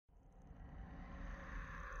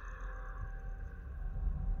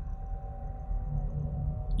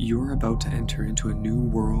You're about to enter into a new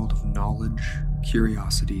world of knowledge,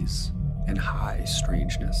 curiosities, and high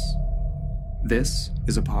strangeness. This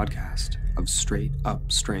is a podcast of Straight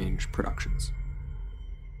Up Strange Productions.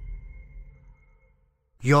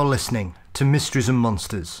 You're listening to Mysteries and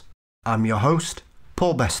Monsters. I'm your host,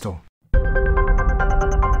 Paul Bestall.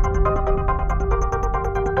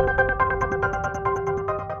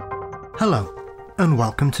 Hello, and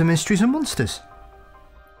welcome to Mysteries and Monsters.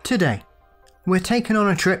 Today, we're taking on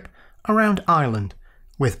a trip around Ireland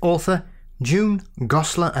with author June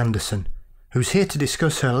Gossler Anderson, who's here to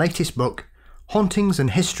discuss her latest book, Hauntings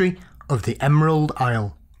and History of the Emerald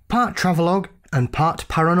Isle. Part travelogue and part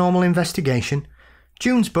paranormal investigation,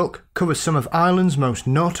 June's book covers some of Ireland's most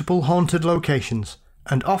notable haunted locations,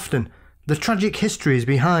 and often the tragic histories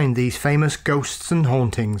behind these famous ghosts and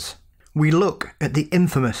hauntings. We look at the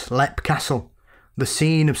infamous Leap Castle, the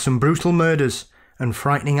scene of some brutal murders and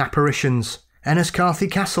frightening apparitions,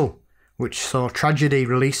 Enniscorthy Castle, which saw tragedy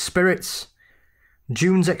release spirits,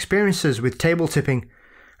 June's experiences with table tipping,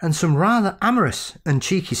 and some rather amorous and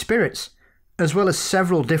cheeky spirits, as well as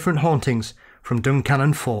several different hauntings from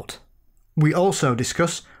Duncannon Fort. We also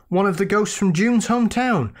discuss one of the ghosts from June's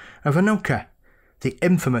hometown of Anoka, the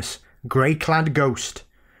infamous grey-clad ghost,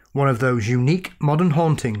 one of those unique modern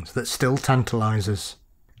hauntings that still tantalises.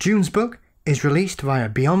 June's book is released via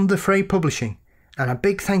Beyond The Fray Publishing, and a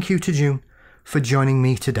big thank you to June for joining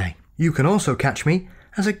me today. You can also catch me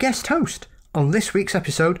as a guest host on this week's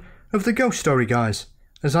episode of The Ghost Story Guys,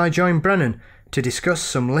 as I join Brennan to discuss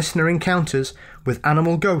some listener encounters with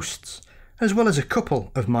animal ghosts, as well as a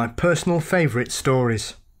couple of my personal favourite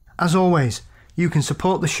stories. As always, you can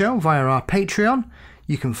support the show via our Patreon.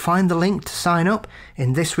 You can find the link to sign up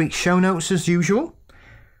in this week's show notes as usual.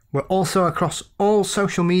 We're also across all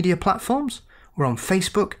social media platforms. We're on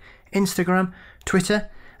Facebook, Instagram,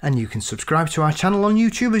 Twitter, and you can subscribe to our channel on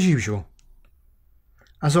YouTube as usual.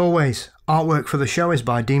 As always, artwork for the show is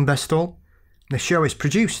by Dean Bestall. The show is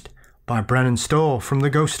produced by Brennan Storr from The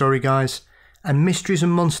Ghost Story Guys, and Mysteries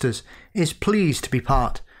and Monsters is pleased to be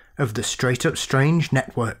part of the Straight Up Strange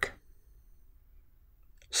network.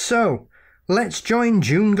 So, let's join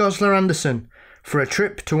June Gossler Anderson for a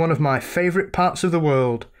trip to one of my favourite parts of the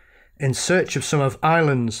world, in search of some of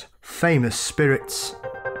Ireland's famous spirits.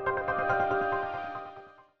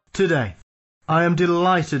 Today, I am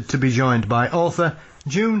delighted to be joined by author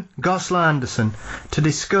June Gossler Anderson to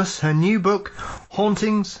discuss her new book,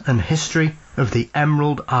 Hauntings and History of the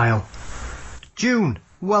Emerald Isle. June,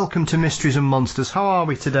 welcome to Mysteries and Monsters. How are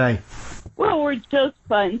we today? Well, we're just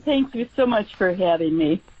fine. Thank you so much for having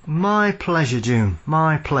me. My pleasure, June.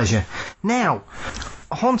 My pleasure. Now,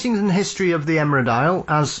 Hauntings and History of the Emerald Isle,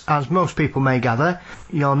 as most people may gather,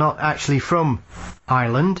 you're not actually from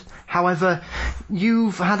Ireland. However,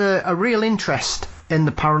 you've had a real interest in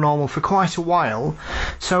the paranormal for quite a while.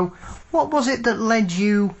 So, what was it that led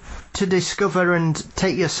you to discover and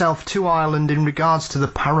take yourself to Ireland in regards to the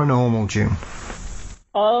paranormal, June?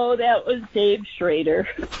 Oh, that was Dave Schrader.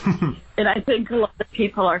 And I think a lot of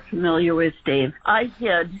people are familiar with Dave. I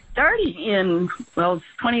had, starting in,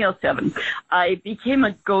 2007, I became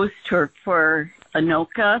a ghost tour for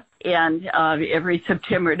Anoka, and every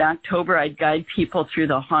September and October I'd guide people through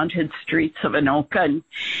the haunted streets of Anoka and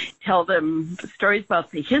tell them stories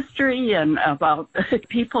about the history and about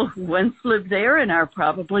people who once lived there and are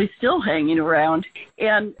probably still hanging around.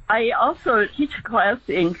 And I also teach a class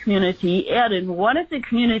in community ed, and one of the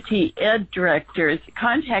community ed directors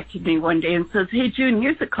contacted me one day and says, "Hey, June,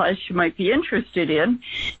 here's a class you might be interested in.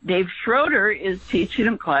 Dave Schroeder is teaching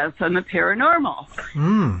a class on the paranormal."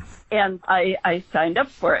 And I signed up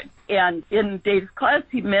for it. And in Dave's class,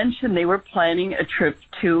 he mentioned they were planning a trip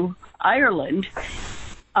to Ireland,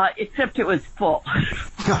 except it was full.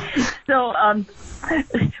 So,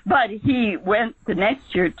 but he went the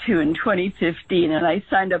next year too, in 2015, and I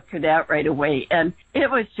signed up for that right away. And it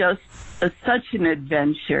was just such an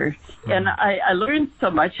adventure. And I learned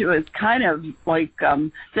so much. It was kind of like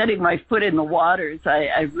setting my foot in the waters.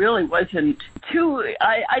 I really wasn't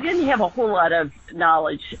I didn't have a whole lot of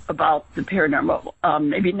knowledge about the paranormal.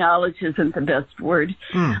 Maybe knowledge isn't the best word.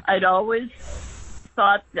 I'd always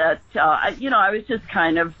thought that, I was just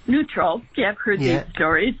kind of neutral. I've heard these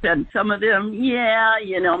stories, and some of them,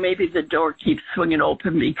 maybe the door keeps swinging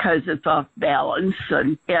open because it's off balance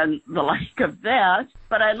and the like of that.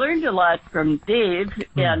 But I learned a lot from Dave,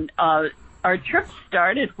 and our trip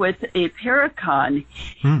started with a paracon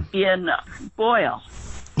in Boyle.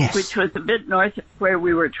 Yes. Which was a bit north of where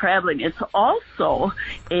we were traveling. It's also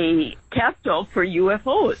a capital for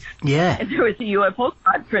UFOs. Yeah. And there was a UFO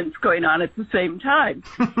conference going on at the same time.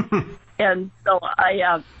 And so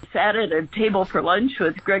I sat at a table for lunch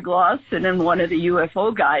with Greg Lawson and one of the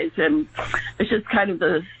UFO guys, and it's just kind of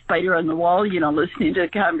the spider on the wall, listening to the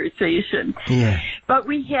conversation. Yeah. But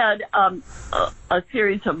we had a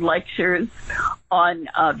series of lectures on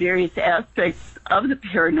various aspects of the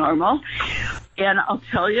paranormal. And I'll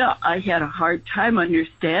tell you, I had a hard time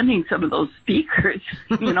understanding some of those speakers.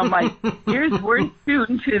 My ears weren't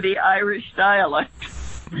tuned to the Irish dialect.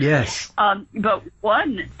 Yes. But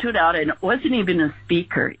one stood out, and it wasn't even a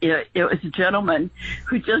speaker. It was a gentleman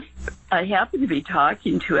who I happened to be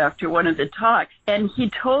talking to after one of the talks, and he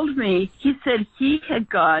told me, he said he had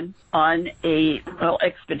gone on a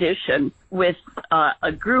expedition with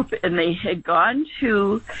a group, and they had gone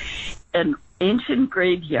to an ancient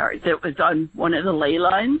graveyard that was on one of the ley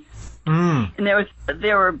lines. And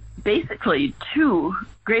there were basically two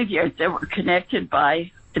graveyards that were connected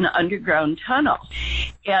by an underground tunnel.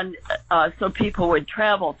 And so people would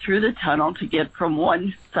travel through the tunnel to get from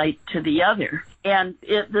one site to the other. And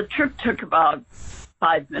the trip took about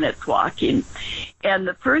 5 minutes walking. And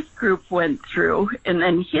the first group went through, and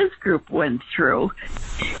then his group went through.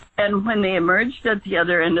 And when they emerged at the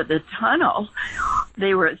other end of the tunnel,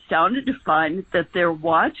 they were astounded to find that their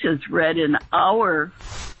watches read an hour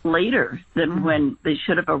later than when they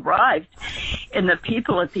should have arrived. And the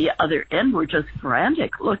people at the other end were just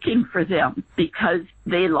frantic looking for them because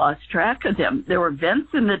they lost track of them. There were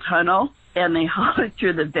vents in the tunnel, and they hollered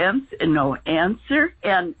through the vents and no answer.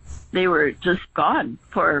 And they were just gone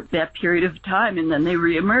for that period of time, and then they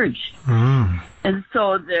reemerged. And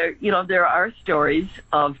so there are stories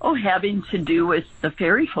of having to do with the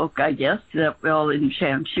fairy folk, I guess, that will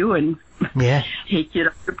enchant you and take you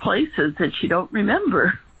to other places that you don't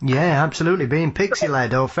remember. Yeah, absolutely. Being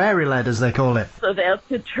pixie-led or fairy-led, as they call it. So that's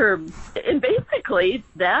the term. And basically,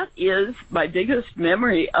 that is my biggest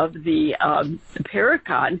memory of the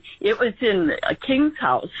Paracon. It was in a king's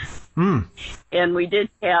house. And we did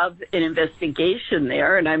have an investigation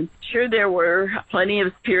there, and I'm sure there were plenty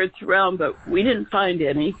of spirits around, but we didn't find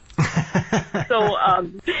any. So,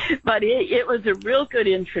 but it was a real good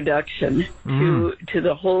introduction to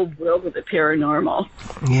the whole world of the paranormal.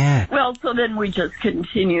 Yeah. Well, so then we just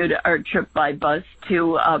continued our trip by bus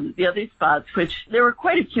to the other spots, which there were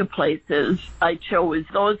quite a few places. I chose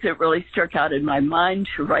those that really struck out in my mind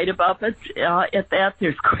to write about, but at that,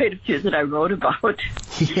 there's quite a few that I wrote about.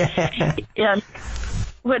 Yeah. And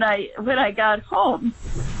when I got home,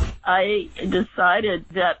 I decided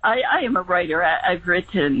that I am a writer. I've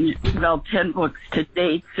written about 10 books to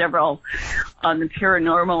date, several on the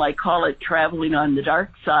paranormal. I call it Traveling on the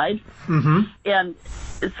Dark Side. And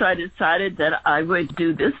so I decided that I would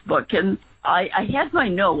do this book. And I had my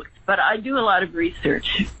notes, but I do a lot of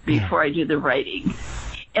research before I do the writing.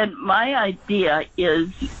 And my idea is,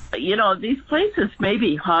 these places may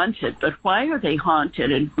be haunted, but why are they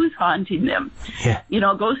haunted and who's haunting them? Yeah.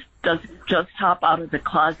 Ghosts doesn't just hop out of the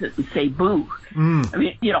closet and say boo. I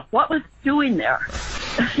mean, what was it doing there?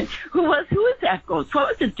 Who was that ghost? What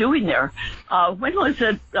was it doing there? When was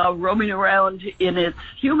it roaming around in its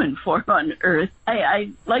human form on Earth?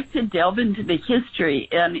 I like to delve into the history,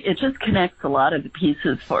 and it just connects a lot of the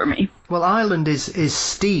pieces for me. Well, Ireland is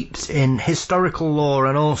steeped in historical lore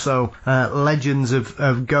and also legends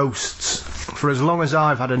of ghosts. For as long as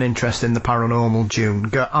I've had an interest in the paranormal,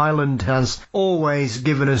 June, Ireland has always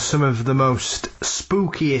given us some of the most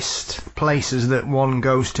spookiest places that one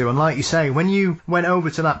goes to. And like you say, when you went over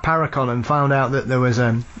to that Paracon and found out that there was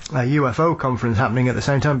a UFO conference happening at the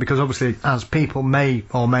same time, because obviously, as people may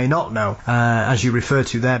or may not know, as you refer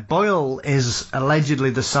to there, Boyle is allegedly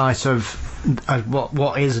the site of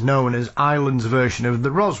what is known as Ireland's version of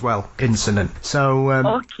the Roswell incident.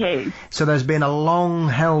 So, so there's been a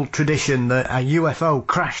long-held tradition that a UFO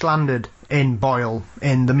crash-landed in Boyle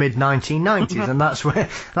in the mid-1990s, and that's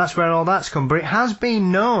where all that's come. But it has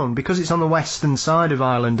been known, because it's on the western side of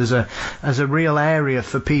Ireland, as a real area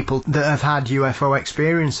for people that have had UFO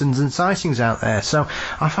experiences and sightings out there. So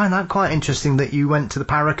I find that quite interesting that you went to the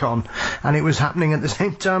Paracon and it was happening at the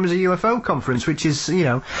same time as a UFO conference, which is,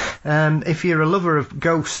 if you're a lover of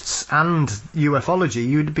ghosts and ufology,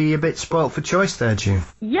 you'd be a bit spoilt for choice there, June.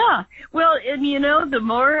 Yeah, well, and the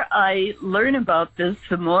more I learn about this,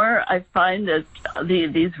 the more I find that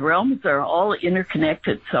these realms are all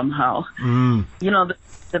interconnected somehow. The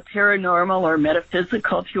paranormal or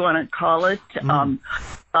metaphysical, if you want to call it,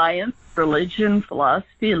 science, religion,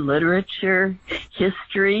 philosophy, literature,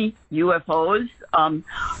 history, UFOs. I'm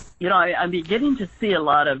beginning to see a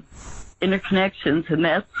lot of interconnections, and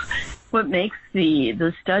that's what makes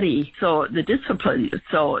the study, so the discipline,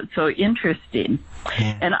 so interesting.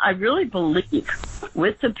 Yeah. And I really believe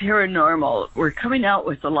with the paranormal, we're coming out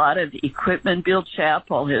with a lot of equipment. Bill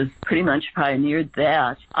Chappell has pretty much pioneered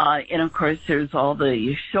that. And of course, there's all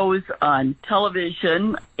the shows on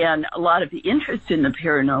television and a lot of the interest in the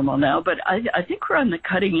paranormal now. But I think we're on the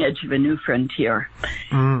cutting edge of a new frontier.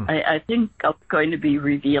 I think it's going to be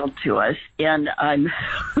revealed to us. And I'm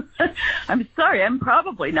sorry, I'm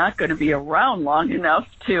probably not going to be around long enough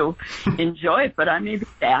to enjoy it, but I may be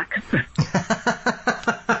back.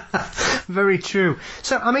 Very true.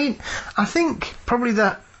 So, I mean, I think probably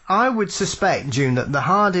that I would suspect, June, that the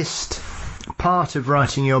hardest part of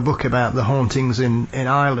writing your book about the hauntings in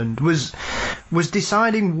Ireland was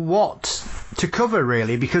deciding what to cover,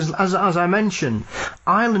 really, because as I mentioned,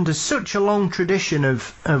 Ireland has such a long tradition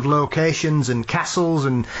of locations and castles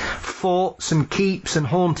and forts and keeps and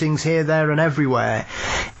hauntings here, there and everywhere.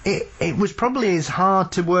 It was probably as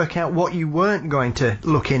hard to work out what you weren't going to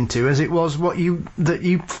look into as it was what you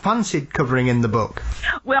fancied covering in the book.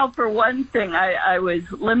 Well, for one thing, I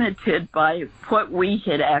was limited by what we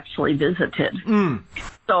had actually visited.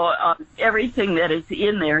 So everything that is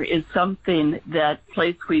in there is something that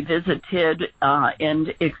place we visited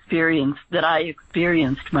and experienced, that I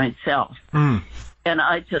experienced myself. And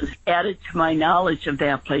I just added to my knowledge of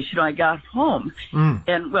that place. You know, I got home.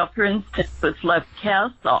 And, well, for instance, with Leap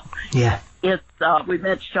Castle. Yeah. It's we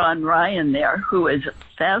met Sean Ryan there, who is a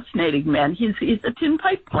fascinating man. He's a tin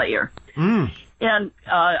pipe player. And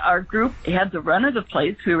our group had the run of the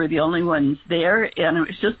place. We were the only ones there, and it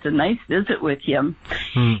was just a nice visit with him.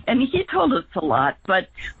 And he told us a lot, but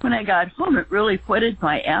when I got home, it really whetted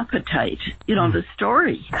my appetite, you know, the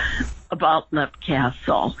story about Leap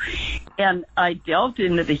Castle. And I delved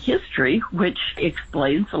into the history, which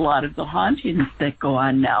explains a lot of the hauntings that go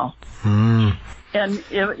on now. And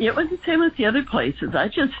it was the same with the other places. I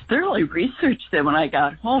just thoroughly researched them when I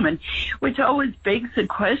got home, and which always begs the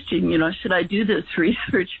question, you know, should I do this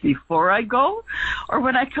research before I go or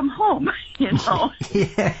when I come home, you know?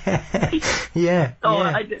 Yeah. So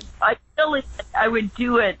I really, I would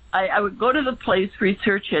do it. I would go to the place,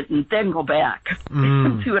 research it, and then go back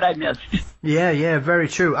and see what I missed. Yeah, very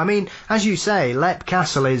true. I mean, as you say, Leap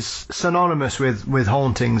Castle is synonymous with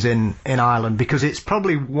hauntings in Ireland because it's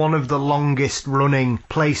probably one of the longest running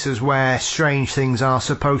places where strange things are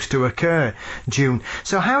supposed to occur, June.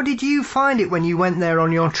 So how did you find it when you went there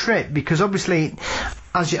on your trip? Because obviously,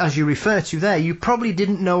 as you refer to there, you probably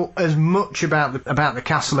didn't know as much about the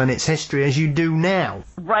castle and its history as you do now.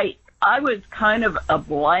 Right. I was kind of a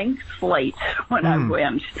blank slate when I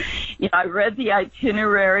went. You know, I read the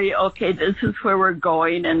itinerary. Okay, this is where we're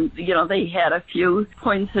going. And, you know, they had a few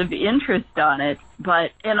points of interest on it.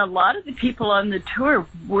 And a lot of the people on the tour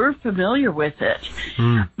were familiar with it.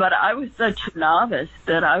 But I was such a novice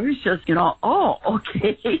that I was just, you know, oh,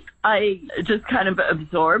 okay. I just kind of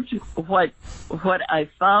absorbed what I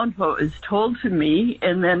found, what was told to me,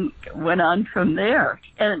 and then went on from there.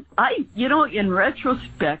 And I, you know, in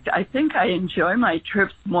retrospect, I think I enjoy my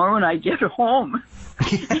trips more when I get home.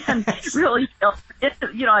 And really,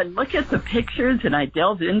 you know, I look at the pictures and I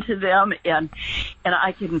delve into them, and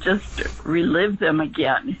I can just relive them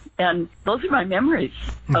again. And those are my memories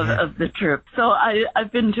of the trip. So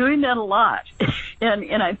I've been doing that a lot,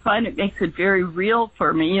 and I find it makes it very real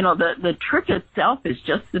for me. You know, the trip itself is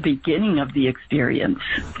just the beginning of the experience.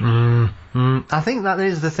 I think that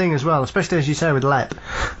is the thing as well, especially as you say with Leap,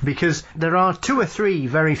 because there are 2 or 3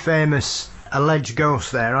 very famous alleged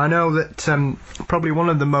ghosts there. I know that probably one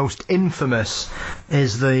of the most infamous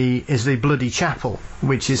is the Bloody Chapel,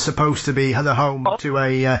 which is supposed to be the home to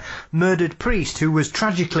a murdered priest who was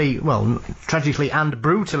tragically and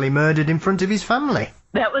brutally murdered in front of his family.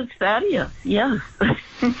 That was Thaddeus, yes.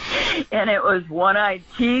 And it was One-Eyed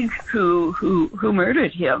Teague who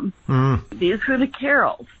murdered him. These were the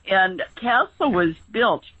Carrolls. And Castle was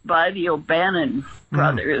built by the O'Bannon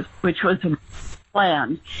brothers, which was a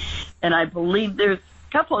plan. And I believe there's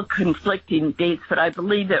a couple of conflicting dates, but I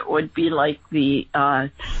believe it would be like the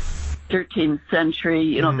 13th century,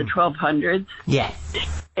 you know, the 1200s. Yeah.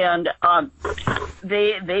 And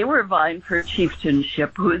they were vying for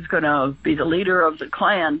chieftainship, who's going to be the leader of the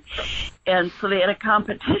clan. And so they had a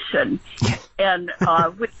competition, and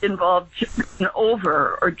which involved jumping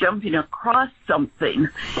over or jumping across something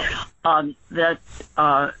that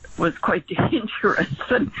was quite dangerous.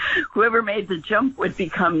 And whoever made the jump would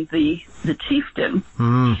become the chieftain.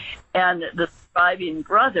 And the surviving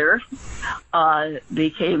brother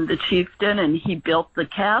became the chieftain, and he built the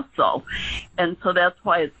castle. And so that's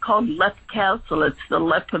why it's called Leap Castle. It's the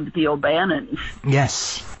Leap of the O'Bannons.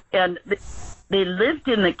 Yes. And they lived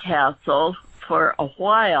in the castle for a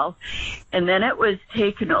while, and then it was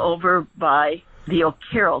taken over by the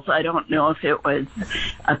O'Carrolls. I don't know if it was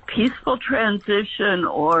a peaceful transition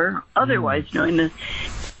or otherwise known as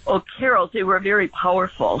O'Carrolls. They were a very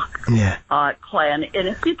powerful clan. And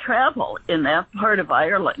if you travel in that part of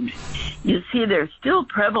Ireland, you see they're still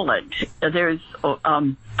prevalent. There's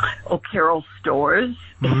O'Carroll stores.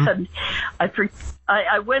 And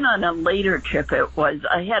I went on a later trip.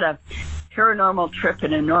 I had a paranormal trip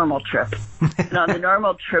and a normal trip. And on the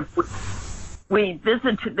normal trip, we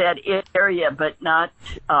visited that area, but not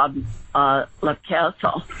Left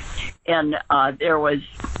Castle. And there was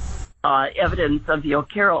evidence of the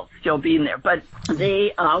O'Carrolls still being there. But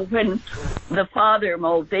they, when the father,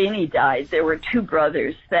 Mulvaney, died, there were two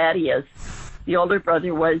brothers, Thaddeus. The older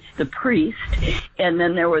brother was the priest, and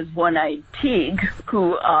then there was One-Eyed Teague,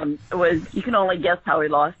 who you can only guess how he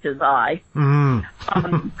lost his eye.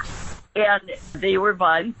 And they were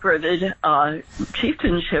vying for the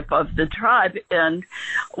chieftainship of the tribe, and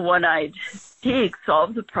One-Eyed Teague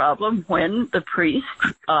solved the problem when the priest,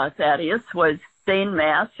 Thaddeus, was saying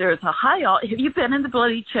Mass. There's a high altar. Have you been in the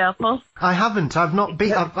Bloody Chapel? I haven't. I've not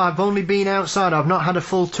been. I've only been outside. I've not had a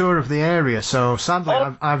full tour of the area, so sadly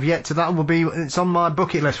I've yet to. That will be. It's on my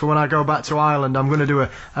bucket list for when I go back to Ireland. I'm going to do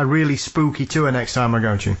a really spooky tour next time I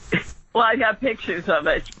go to. Well, I got pictures of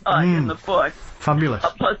it in the book. Fabulous.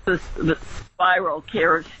 Plus the spiral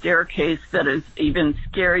staircase that is even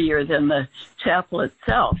scarier than the chapel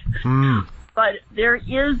itself. But there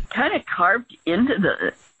is kind of carved into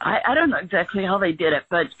the. I don't know exactly how they did it,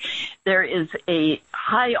 but there is a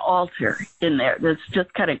high altar in there that's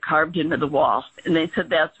just kind of carved into the wall. And they said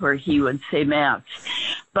that's where he would say Mass.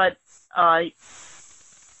 But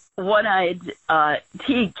One-Eyed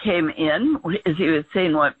Teague came in as he was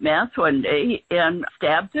saying Mass one day and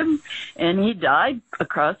stabbed him, and he died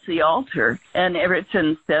across the altar. And ever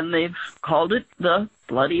since then, they've called it the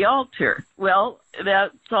Bloody Altar. Well,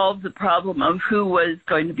 that solved the problem of who was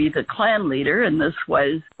going to be the clan leader, and this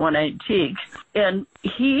was One-Eyed Teague. And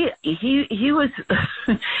he was,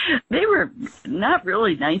 they were not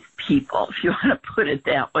really nice people, if you want to put it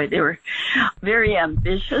that way. They were very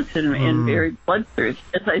ambitious and very bloodthirsty.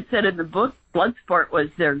 As I said in the book, Bloodsport was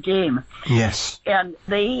their game. Yes. And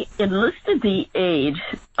they enlisted the aid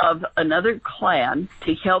of another clan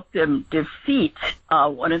to help them defeat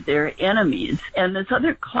one of their enemies. And this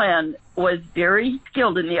other clan was very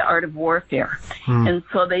skilled in the art of warfare. And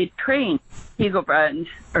so they trained Teague's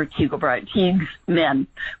men,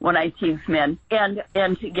 One-Eyed Teague's men,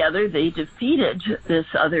 and together they defeated this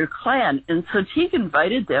other clan. And so Teague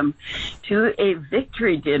invited them to a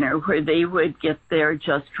victory dinner where they would get their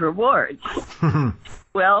just rewards.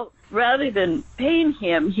 Well, rather than paying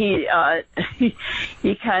him, he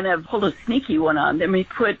kind of pulled a sneaky one on them. He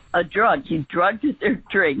put a drug. He drugged their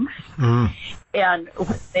drinks. And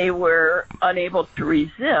when they were unable to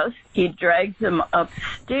resist, he dragged them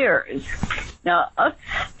upstairs. Now,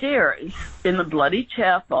 upstairs in the Bloody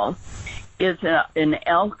Chapel is an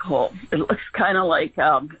alcove. It looks kind of like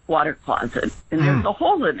a water closet. And there's a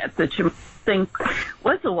hole in it that you think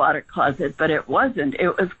was a water closet, but it wasn't.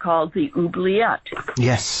 It was called the oubliette.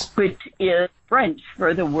 Yes. Which is French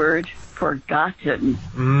for the word forgotten.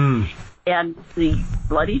 And the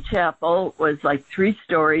Bloody Chapel was like 3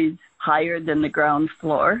 stories higher than the ground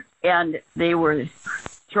floor, and they were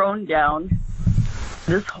thrown down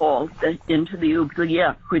this hole into the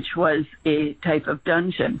oubliette, which was a type of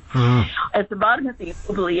dungeon. At the bottom of the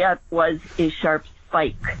oubliette was a sharp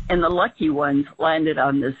spike, and the lucky ones landed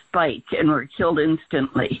on this spike and were killed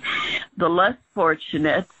instantly. The less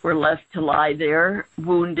fortunate were left to lie there,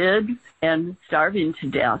 wounded and starving to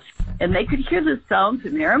death. And they could hear the sounds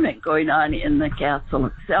of merriment going on in the castle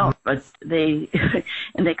itself, but they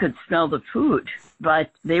could smell the food,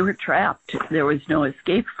 but they were trapped. There was no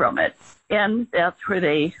escape from it. And that's where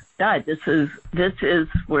they died. This is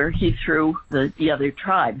where he threw the other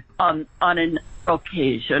tribe on an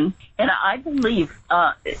occasion. And I believe,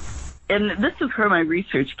 and this is where my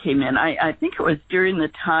research came in. I think it was during the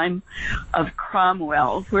time of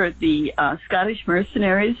Cromwell, where the Scottish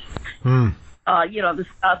mercenaries, the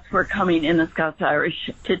Scots were coming in, the Scots-Irish,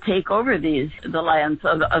 to take over the lands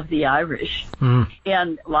of the Irish.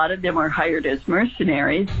 And a lot of them were hired as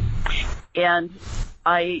mercenaries. And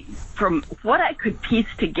from what I could piece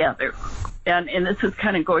together, and this is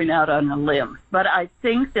kind of going out on a limb, but I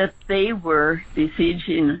think that they were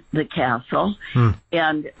besieging the castle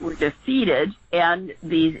and were defeated, and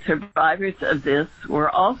the survivors of this were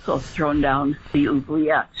also thrown down the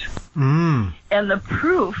oubliette. And the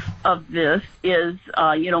proof of this is,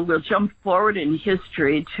 we'll jump forward in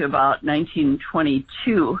history to about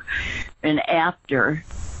 1922 and after.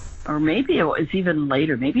 or maybe it was even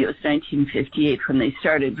later, maybe it was 1958 when they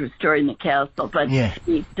started restoring the castle, but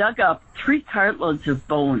he dug up 3 cartloads of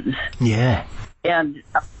bones. Yeah. And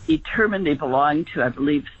determined they belonged to, I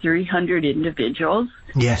believe, 300 individuals.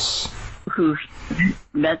 Yes. Who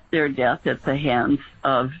met their death at the hands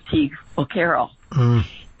of Teague O'Carroll. Mm.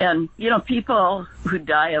 And, you know, people who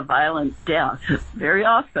die a violent death very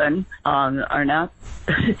often are not,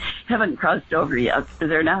 haven't crossed over yet.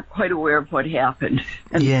 They're not quite aware of what happened.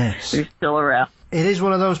 And yes. They're still around. It is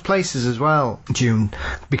one of those places as well, June,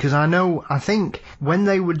 because I think when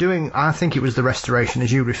they were doing, I think it was the restoration,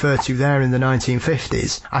 as you refer to there in the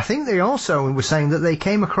 1950s, I think they also were saying that they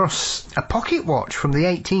came across a pocket watch from the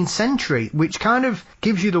 18th century, which kind of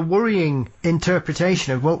gives you the worrying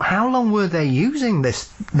interpretation of, well, how long were they using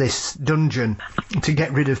this dungeon to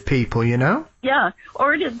get rid of people, you know? Yeah,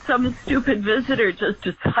 or did some stupid visitor just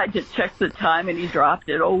decide to check the time and he dropped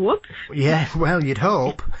it? Oh, whoops. Yeah, well, you'd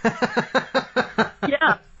hope.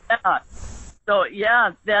 Yeah. So,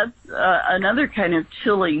 yeah, that's another kind of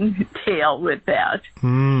chilling tale with that.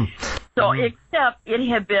 Mm. So, except it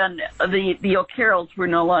had been, the O'Carrolls were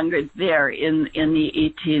no longer there in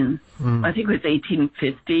the I think it was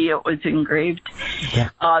 1850 it was engraved. Yeah.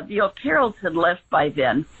 The O'Carrolls had left by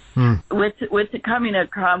then. Mm. With the coming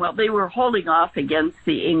of Cromwell, they were holding off against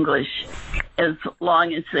the English as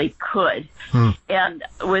long as they could. Mm. And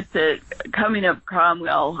with the coming of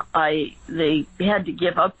Cromwell, they had to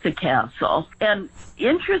give up the castle. And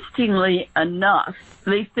interestingly enough,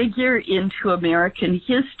 they figure into American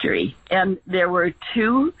history. And there were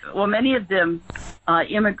many of them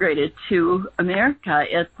immigrated to America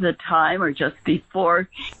at the time or just before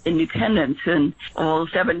independence in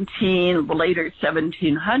later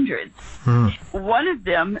 1700s. Mm. One of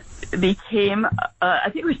them became, I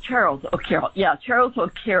think it was Charles O'Carroll. Yeah, Charles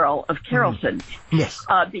O'Carroll of Carrollton. Yes.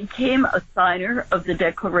 Became a signer of the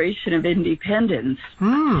Declaration of Independence.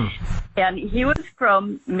 Mm. And he was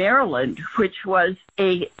from Maryland, which was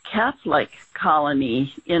a Catholic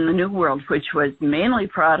colony in the New World, which was mainly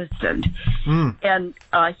Protestant. Mm. And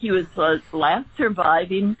he was the last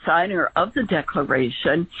surviving signer of the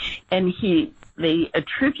Declaration, and they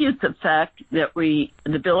attribute the fact that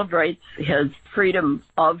the Bill of Rights has freedom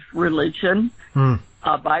of religion,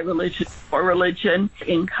 by religion, for religion,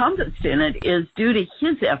 encompassed in it is due to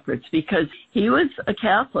his efforts because he was a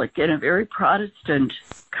Catholic in a very Protestant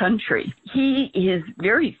country. He is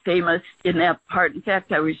very famous in that part. In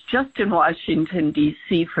fact, I was just in Washington,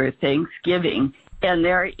 D.C. for Thanksgiving, and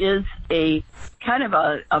there is a kind of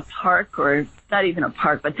a park, or not even a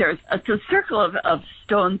park, but it's a circle of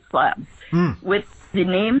stone slabs with the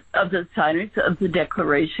names of the signers of the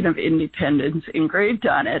Declaration of Independence engraved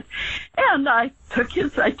on it. And I took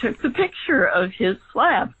the picture of his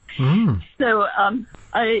slab. Mm. So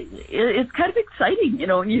it's kind of exciting, you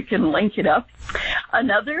know, you can link it up.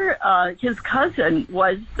 Another, his cousin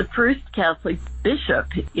was the first Catholic bishop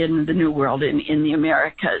in the New World, in the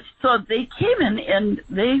Americas. So they came in and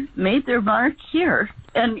they made their mark here.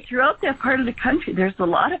 And throughout that part of the country, there's a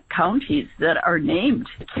lot of counties that are named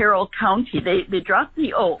Carroll County. They dropped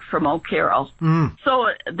the O from O'Carroll. Mm. So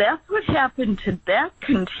that's what happened to that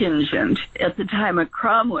contingent at the time of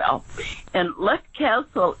Cromwell. And Leck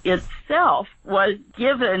Castle itself was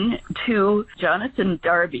given to Jonathan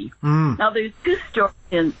Darby. Mm. Now, there's 2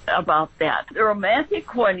 stories about that. The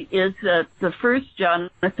romantic one is that the first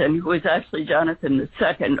Jonathan, who was actually Jonathan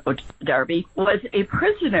II Darby, was a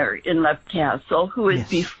prisoner in Leck Castle who was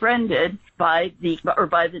befriended by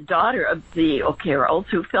the daughter of the O'Carrolls,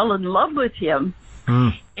 who fell in love with him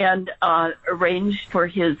and arranged for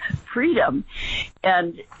his freedom.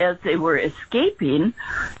 And as they were escaping,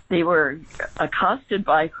 they were accosted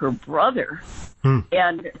by her brother,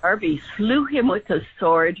 and Darby slew him with a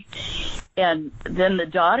sword. And then the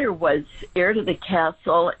daughter was heir to the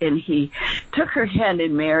castle, and he took her hand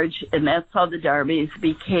in marriage, and that's how the Darbys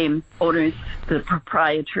became owners, the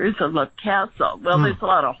proprietors of the castle. Well, there's a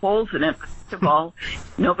lot of holes in it. First of all,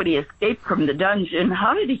 nobody escaped from the dungeon.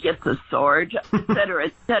 How did he get the sword, et cetera,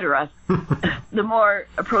 et cetera? The more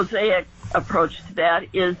prosaic approach to that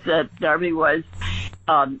is that Darby was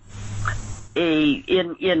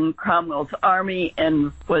in Cromwell's army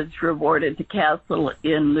and was rewarded the castle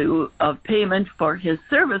in lieu of payment for his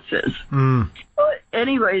services. Mm.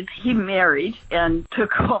 Anyways, he married and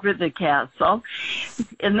took over the castle,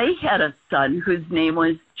 and they had a son whose name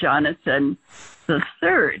was Jonathan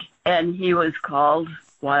III, and he was called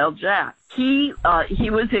Wild Jack. He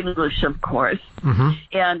was English, of course,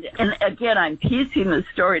 and again, I'm piecing the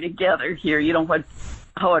story together here. You know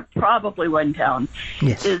how it probably went down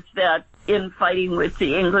is that in fighting with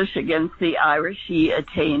the English against the Irish, he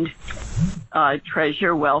attained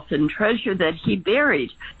treasure, wealth, and treasure that he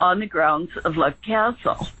buried on the grounds of Leap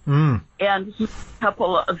Castle. And he had a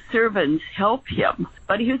couple of servants help him.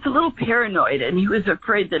 But he was a little paranoid, and he was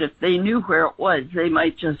afraid that if they knew where it was, they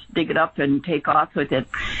might just dig it up and take off with it.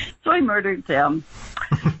 So he murdered them,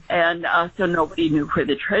 and so nobody knew where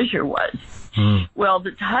the treasure was. Well,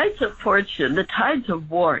 the tides of fortune, the tides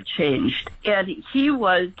of war changed, and he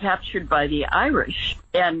was captured by the Irish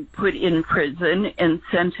and put in prison and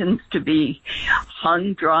sentenced to be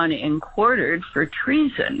hung, drawn, and quartered for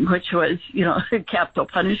treason, which was, capital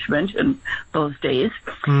punishment in those days.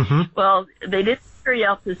 Well, they didn't carry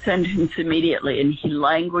out the sentence immediately, and he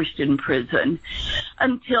languished in prison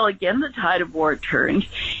until, again, the tide of war turned.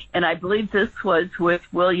 And I believe this was with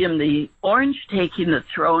William the Orange taking the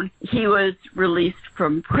throne. He was released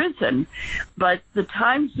from prison, but the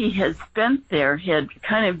time he had spent there had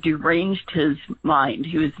kind of deranged his mind.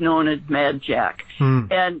 He was known as Mad Jack.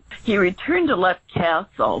 And he returned to Leap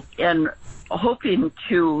Castle and hoping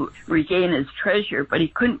to regain his treasure, but he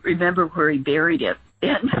couldn't remember where he buried it.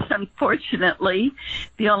 And unfortunately,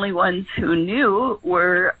 the only ones who knew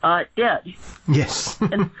were dead. Yes.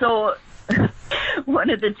 And so one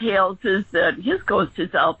of the tales is that his ghost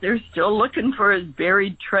is out there still looking for his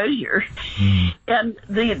buried treasure. And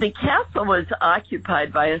the castle was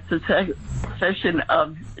occupied by a succession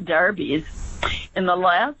of Darbys. And the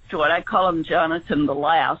last one, I call him Jonathan the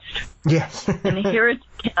Last. Yes. Inherited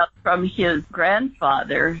from his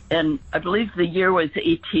grandfather, and I believe the year was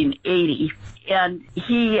 1880. And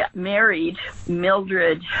he married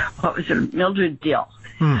Mildred Dill,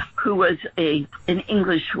 who was an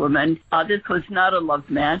English woman. This was not a love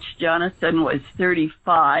match. Jonathan was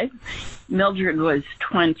 35. Mildred was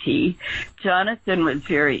 20. Jonathan was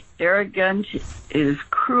very arrogant. He was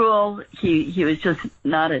cruel. He was just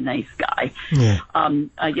not a nice guy. Yeah.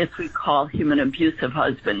 I guess we call him an abusive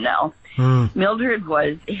husband now. Mildred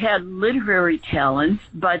had literary talents,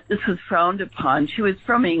 but this was frowned upon. She was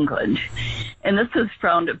from England, and this was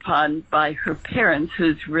frowned upon by her parents,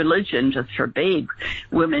 whose religion just forbade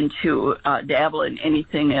women to dabble in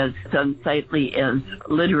anything as unsightly as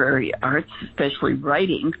literary arts, especially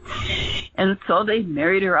writing. And so they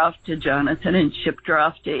married her off to Jonathan and shipped her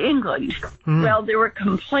off to England. Well, there were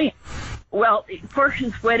complaints. Well, for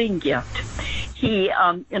his wedding gift, he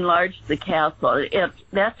enlarged the castle. At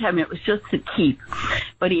that time, it was just a keep,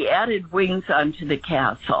 but he added wings onto the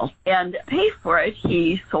castle. And to pay for it,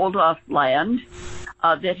 he sold off land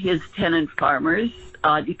that his tenant farmers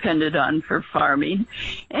depended on for farming,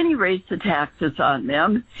 and he raised the taxes on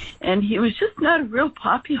them. And he was just not a real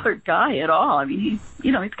popular guy at all. I mean,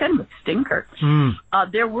 he's kind of a stinker.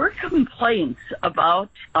 There were complaints about,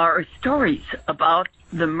 or stories about,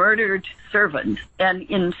 the murdered servant. And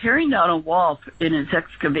in tearing down a wall in his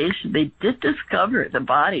excavation, they did discover the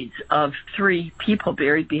bodies of 3 people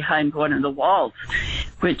buried behind one of the walls,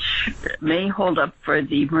 which may hold up for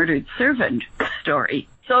the murdered servant story.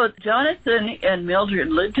 So Jonathan and Mildred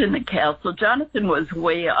lived in the castle. Jonathan was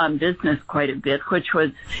away on business quite a bit, which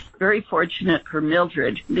was very fortunate for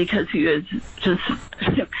Mildred because he was just,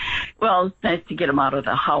 well, it's nice to get him out of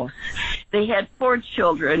the house. They had 4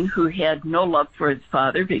 children who had no love for his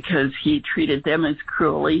father because he treated them as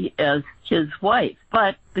cruelly as his wife.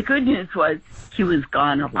 But the good news was he was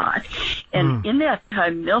gone a lot. And in that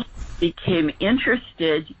time, Mildred became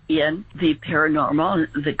interested in the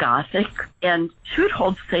paranormal, the Gothic, and she would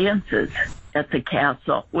hold seances at the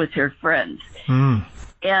castle with her friends.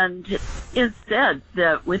 And it's said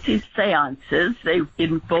that with these seances, they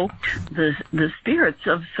invoked the spirits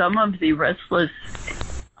of some of the restless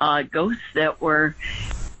ghosts that were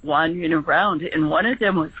wandering around, and one of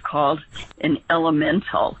them was called an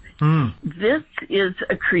elemental. This is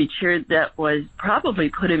a creature that was probably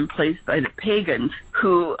put in place by the pagans,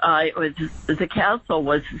 who the castle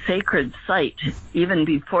was a sacred site even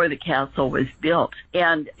before the castle was built.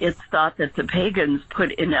 And it's thought that the pagans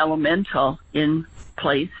put an elemental in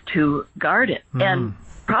place to guard it. And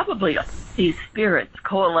probably these spirits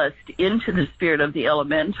coalesced into the spirit of the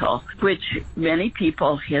elemental, which many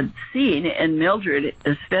people had seen, and Mildred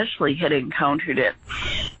especially had encountered it.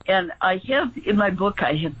 And I have, in my book,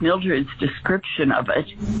 I have Mildred's description of it,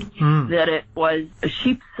 that it was a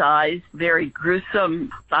sheep-sized, very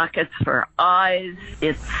gruesome, sockets for eyes.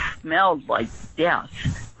 It smelled like death.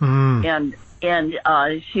 And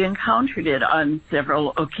she encountered it on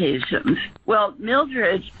several occasions. Well,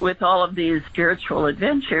 Mildred, with all of these spiritual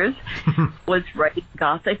adventures, was writing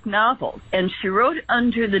Gothic novels. And she wrote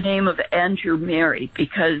under the name of Andrew Mary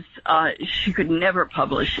because she could never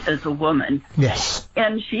publish as a woman. Yes.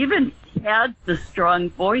 And she even had the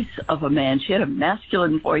strong voice of a man. She had a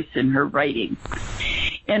masculine voice in her writing.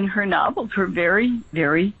 and her novels were very,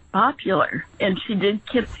 very popular. And she did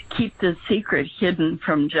keep the secret hidden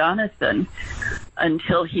from Jonathan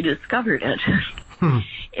until he discovered it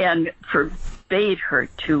and forbade her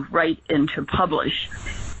to write and to publish.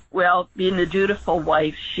 Well, being a dutiful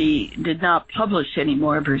wife, she did not publish any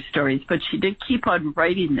more of her stories, but she did keep on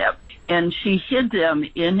writing them. And she hid them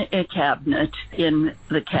in a cabinet in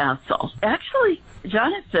the castle. Actually,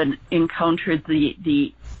 Jonathan encountered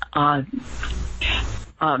the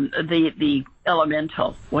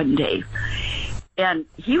elemental one day, and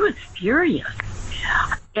he was furious.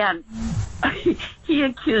 And he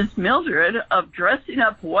accused Mildred of dressing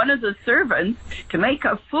up one of the servants to make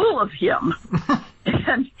a fool of him.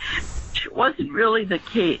 And it wasn't really the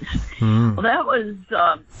case. Well, that was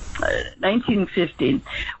 1915.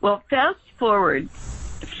 Well, fast forward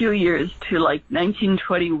a few years to like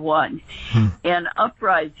 1921, and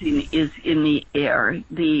uprising is in the air.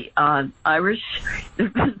 The Irish, there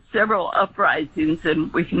have been several uprisings,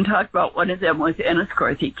 and we can talk about one of them was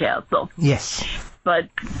Enniscorthy Castle. Yes. But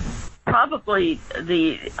probably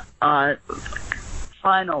the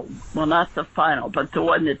final, well, not the final, but the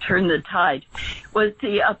one that turned the tide, was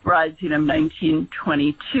the uprising of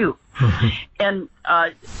 1922. And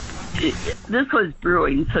this was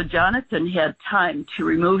brewing, so Jonathan had time to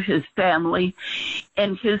remove his family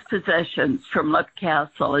and his possessions from Leap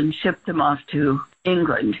Castle and ship them off to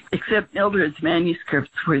England, except Mildred's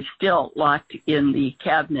manuscripts were still locked in the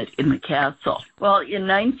cabinet in the castle. Well, in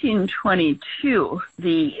 1922,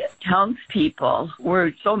 the townspeople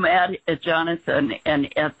were so mad at Jonathan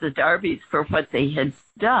and at the Darbys for what they had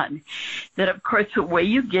done that, of course, the way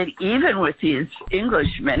you get even with these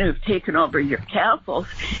Englishmen who've taken over your castles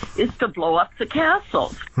is to blow up the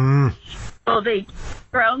castles. So they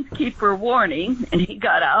groundskeeper warning, and he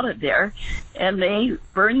got out of there, and they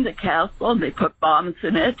burned the castle, and they put bombs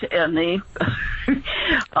in it, and they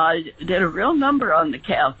did a real number on the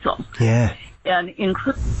castle. Yeah. And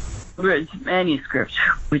including Mildred's manuscripts,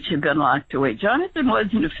 which had been locked away. Jonathan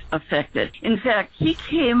wasn't affected. In fact, he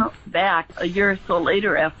came back a year or so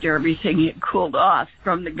later after everything had cooled off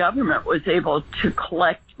from the government, was able to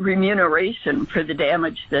collect remuneration for the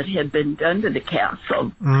damage that had been done to the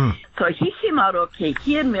castle. So he came out okay.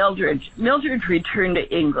 He and Mildred returned to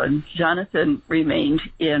England. Jonathan remained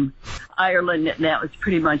in Ireland, and that was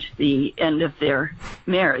pretty much the end of their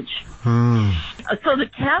marriage. So the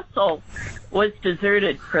castle was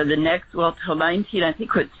deserted for the next, well, till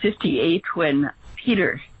 58 when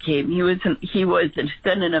Peter came. He was a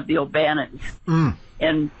descendant of the O'Bannons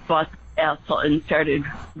and bought the castle and started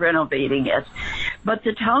renovating it. But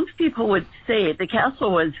the townspeople would say the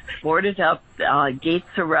castle was boarded up,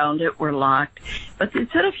 gates around it were locked. But they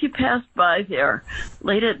said if you passed by there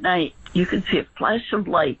late at night, you could see a flash of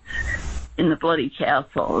lights in the bloody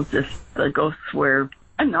castle, as if the ghosts were,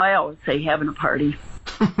 I always say, having a party.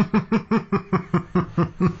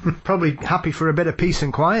 Probably happy for a bit of peace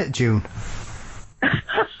and quiet, June.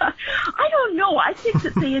 I don't know. I think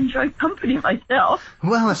that they enjoy company myself.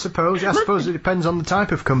 Well, I suppose it depends on the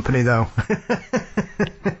type of company, though.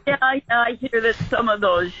 Yeah, I hear that some of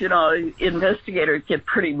those, investigators get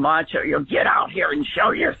pretty macho. You'll get out here and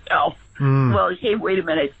show yourself. Well, hey, wait a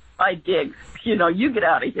minute. I dig. You get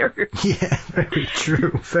out of here. Yeah, very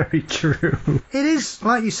true, very true. It is,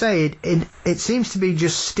 like you say, it seems to be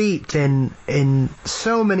just steeped in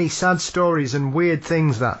so many sad stories and weird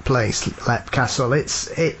things, that place, Leap Castle.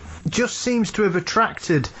 It just seems to have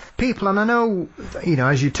attracted people, and I know,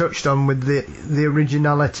 as you touched on with the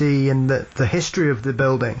originality and the history of the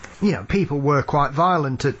building, people were quite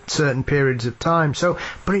violent at certain periods of time,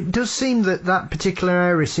 but it does seem that particular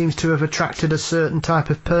area seems to have attracted a certain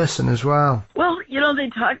type of person as well. Well, they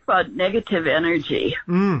talk about negative energy.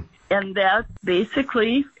 And that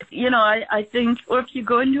basically, I think, if you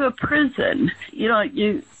go into a prison,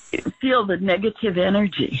 you feel the negative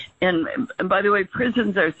energy. And by the way,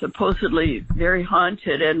 prisons are supposedly very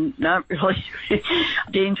haunted and not really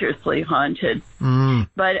dangerously haunted.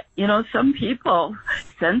 But, some people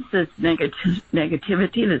sense this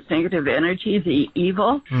negativity, this negative energy, the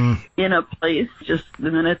evil in a place just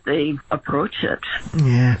the minute they approach it.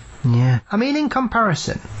 Yeah. I mean, in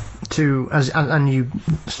comparison to, and you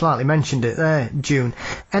slightly mentioned it there, June,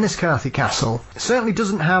 Enniscorthy Castle certainly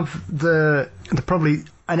doesn't have the probably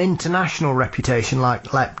an international reputation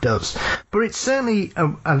like Leap does, but it's certainly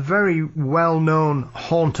a very well-known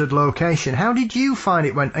haunted location. How did you find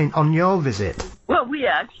it on your visit? Well, we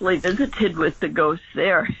actually visited with the ghosts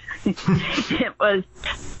there. It was,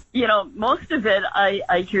 most of it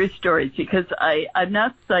I hear stories because I'm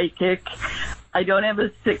not psychic. I don't have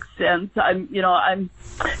a sixth sense. I'm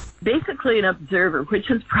basically an observer, which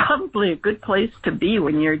is probably a good place to be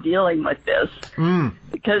when you're dealing with this,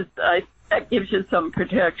 because that gives you some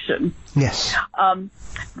protection. Yes.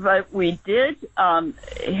 But we did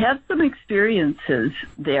have some experiences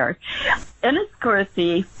there.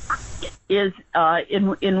 Enniscorthy is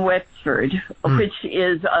in Wexford, which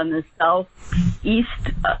is on the southeast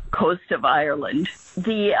coast of Ireland.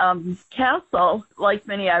 The castle, like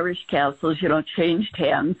many Irish castles, changed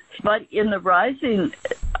hands. But in the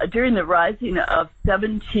during the rising of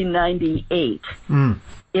 1798,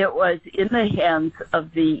 it was in the hands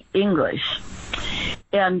of the English.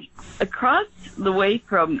 And across the way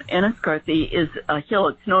from Enniscorthy is a hill.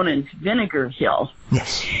 It's known as Vinegar Hill,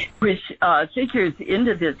 yes, which figures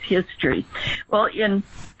into this history. Well, in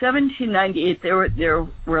 1798, there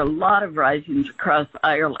were a lot of risings across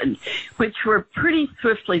Ireland, which were pretty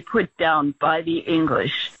swiftly put down by the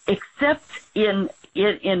English, except in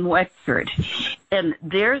Wexford. And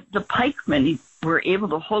there, the pikemen were able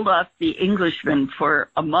to hold off the Englishmen for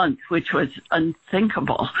a month, which was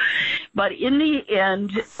unthinkable. But in the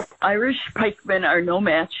end, Irish pikemen are no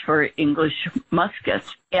match for English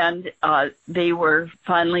muskets, and they were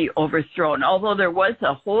finally overthrown, although there was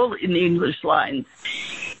a hole in the English lines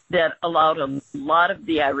that allowed a lot of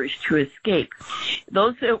the Irish to escape.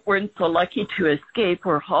 Those that weren't so lucky to escape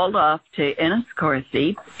were hauled off to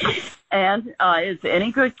Enniscorthy, and as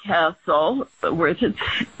any good castle, worth its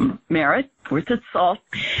merit, worth its salt,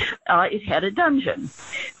 it had a dungeon,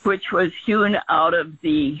 which was hewn out of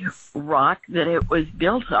the rock that it was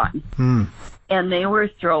built on. And they were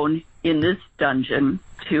thrown in this dungeon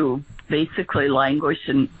to basically languish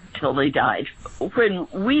until they died. When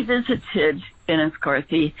we visited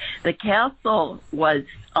Enniscorthy, the castle was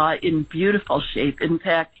in beautiful shape. In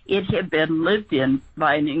fact, it had been lived in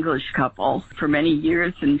by an English couple for many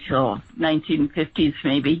years until 1950s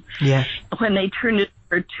maybe. Yeah. When they turned it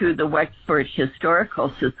over to the Wexford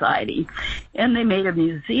Historical Society, and they made a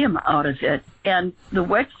museum out of it. And the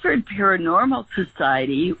Wexford Paranormal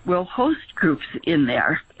Society will host groups in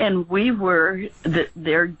there, and we were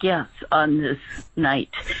their guests on this night.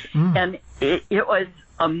 And it was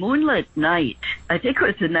a moonlit night. I think it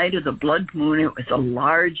was the night of the blood moon. It was a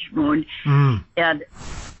large moon. And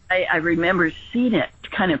I remember seeing it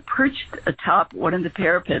kind of perched atop one of the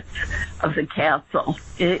parapets of the castle.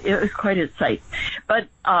 It was quite a sight. But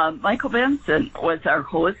Michael Benson was our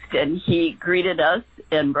host, and he greeted us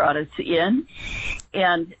and brought us in.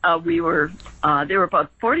 And there were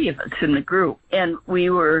about 40 of us in the group. And we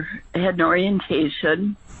had an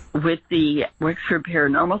orientation with the Wexford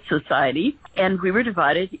Paranormal Society, and we were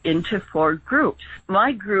divided into 4 groups.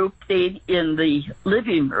 My group stayed in the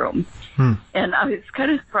living room, and I was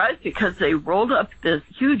kind of surprised because they rolled up this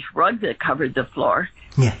huge rug that covered the floor,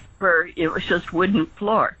 where it was just wooden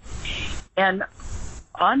floor. And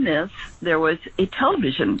on this, there was a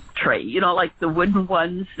television tray, like the wooden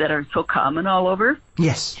ones that are so common all over.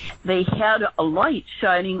 Yes. They had a light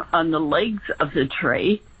shining on the legs of the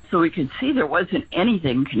tray, so we could see there wasn't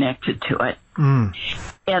anything connected to it.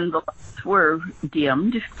 And the lights were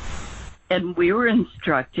dimmed, and we were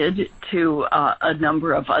instructed to, a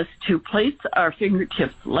number of us, to place our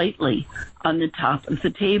fingertips lightly on the top of the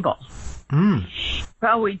table.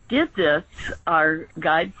 While we did this, our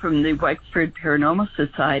guide from the Wexford Paranormal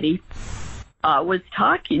Society was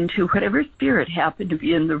talking to whatever spirit happened to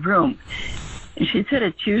be in the room. And she said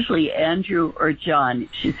it's usually Andrew or John,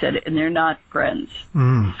 she said, and they're not friends.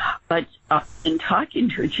 But in talking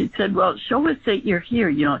to her, she said, well, show us that you're here,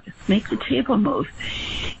 just make the table move.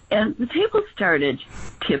 And the table started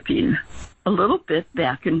tipping a little bit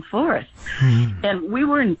back and forth. And we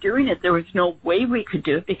weren't doing it. There was no way we could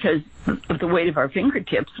do it because of the weight of our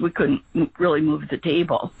fingertips. We couldn't really move the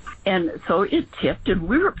table. And so it tipped, and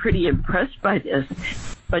we were pretty impressed by this.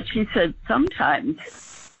 But she said sometimes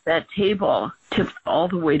that table tipped all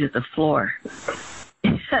the way to the floor.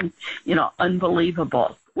 And,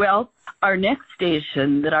 unbelievable. Well, our next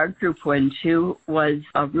station that our group went to was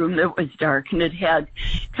a room that was dark, and it had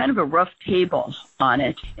kind of a rough table on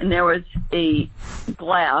it. And there was a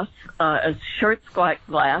glass, a short, squat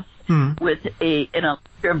glass with an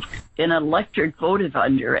electric votive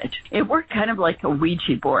under it. It worked kind of like a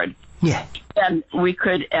Ouija board. Yeah. And we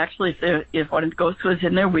could actually, if one of the ghosts was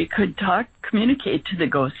in there, we could communicate to the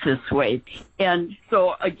ghost this way. And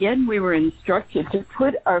so, again, we were instructed to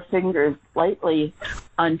put our fingers lightly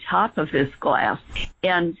on top of this glass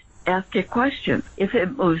and ask a question. If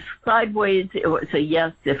it moves sideways, it was a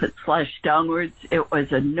yes. If it slashed downwards, it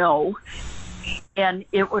was a no. And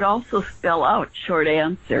it would also spell out short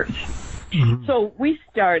answers. So we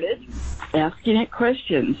started asking it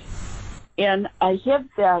questions. And I have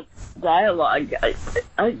that dialogue.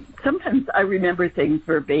 Sometimes I remember things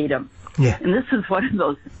verbatim. Yeah. And this is one of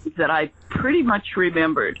those things that I pretty much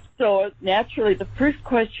remembered. So naturally, the first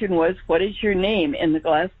question was, what is your name? And the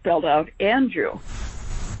glass spelled out Andrew.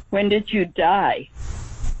 When did you die?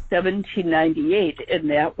 1798. And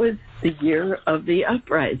that was the year of the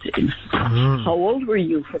uprising. How old were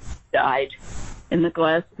you when you died? And the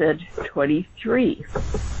glass said 23.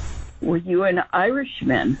 Were you an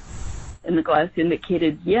Irishman? And the glass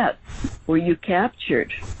indicated yes. Were you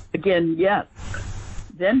captured? Again, yes.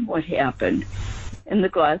 Then what happened? And the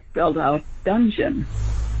glass spelled out dungeon.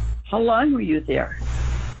 How long were you there?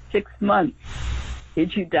 6 months.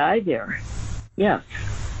 Did you die there? Yes.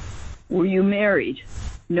 Were you married?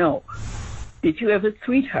 No. Did you have a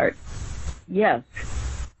sweetheart? Yes.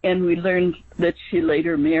 And we learned that she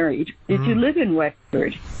later married. Did you live in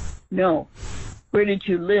Wexford? No. Where did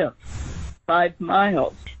you live? 5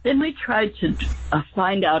 miles. Then we tried to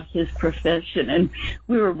find out his profession, and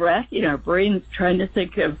we were racking our brains trying to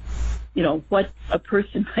think of, what a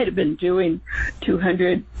person might have been doing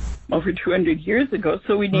over 200 years ago.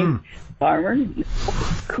 So we named farmer, no.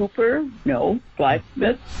 Cooper, no.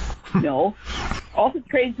 Blacksmith, no. All the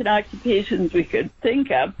trades and occupations we could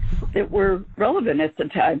think of that were relevant at the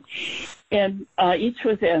time. And each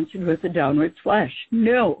was answered with a downward slash,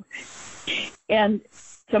 no. And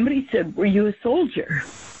somebody said, were you a soldier?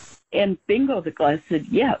 And bingo, the glass said,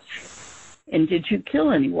 yes. And did you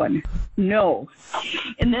kill anyone? No.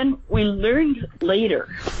 And then we learned later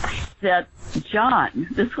that John,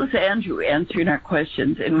 this was Andrew answering our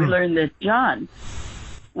questions, and we learned that John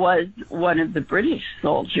was one of the British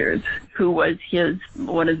soldiers who was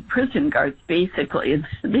one of the prison guards, basically. And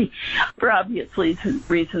for obvious reasons,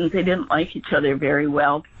 they didn't like each other very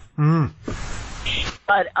well.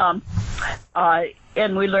 But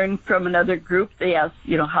and we learned from another group, they asked,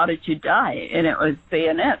 how did you die? And it was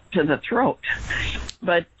bayonet to the throat.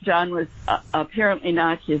 But John was apparently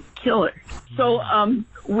not his killer. So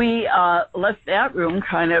we left that room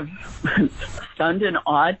kind of stunned and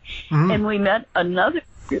awed, and we met another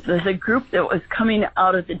group. There's a group that was coming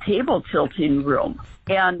out of the table tilting room.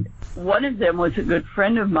 And one of them was a good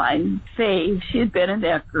friend of mine, Faye. She had been in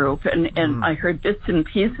that group, and I heard bits and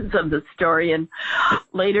pieces of the story. And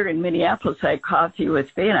later in Minneapolis, I had coffee with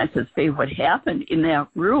Faye, and I said, Faye, what happened in that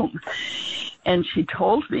room? And she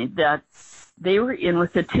told me that they were in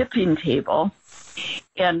with a tipping table,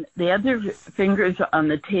 and they had their fingers on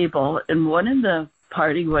the table, and one in the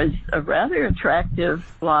party was a rather attractive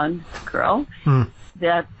blonde girl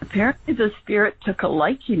that apparently the spirit took a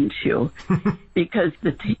liking to because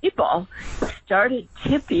the table started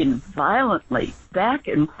tipping violently back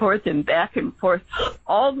and forth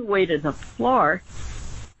all the way to the floor.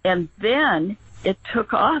 And then it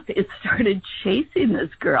took off. It started chasing this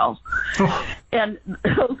girl. And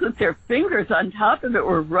those with their fingers on top of it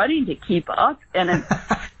were running to keep up. And it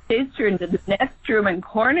chased her into the next room and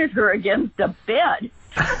cornered her against a bed.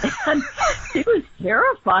 And she was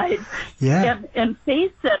terrified. Yeah. And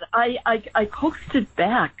Faye said, I coaxed it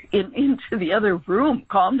back into the other room,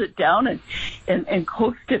 calmed it down, and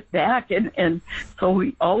coaxed it back. And so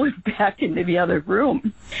we all went back into the other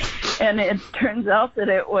room. And it turns out that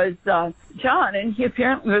it was John, and he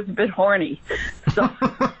apparently was a bit horny. So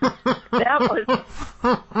that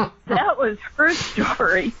was her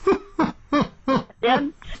story.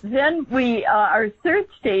 Then we, our third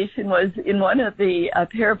station was in one of the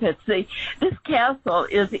parapets. This castle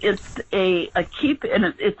it's a keep,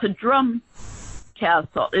 and it's a drum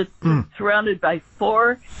castle. It's surrounded by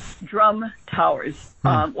 4 drum towers,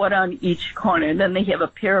 one on each corner, and then they have a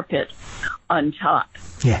parapet on top.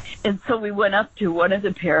 Yeah. And so we went up to one of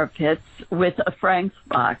the parapets with a Frank's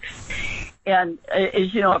box. And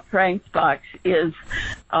as you know, a Frank's box is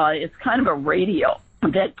it's kind of a radio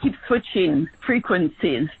that keeps switching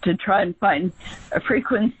frequencies to try and find a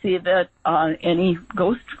frequency that any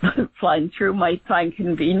ghost flying through might find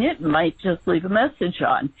convenient and might just leave a message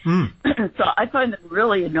on. So I find them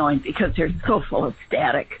really annoying because they're so full of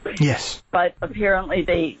static. Yes. But apparently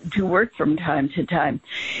they do work from time to time.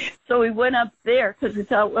 So we went up there because we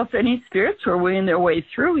thought, well, if any spirits were winging their way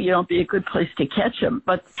through, it'd be a good place to catch them.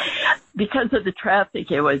 But because of the traffic,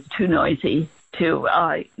 it was too noisy to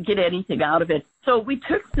get anything out of it. So we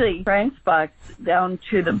took the Frank's box down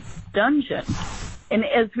to the dungeon, And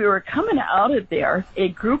as we were coming out of there, a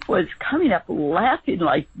group was coming up laughing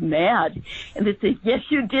like mad. And they said, "Yes,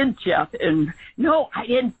 you did, Jeff." And, "No, I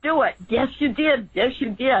didn't do it." "Yes, you did. Yes, you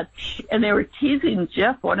did." And they were teasing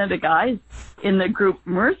Jeff, one of the guys in the group,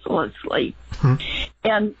 mercilessly.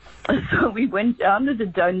 And so we went down to the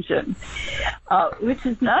dungeon, which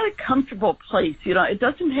is not a comfortable place. You know, it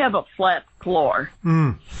doesn't have a flat floor.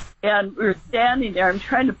 And we were standing there. I'm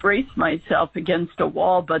trying to brace myself against a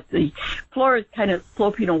wall, but the floor is kind of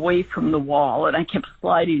sloping away from the wall, and I kept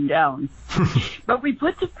sliding down. But we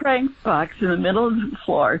put the pranks box in the middle of the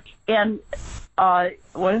floor, and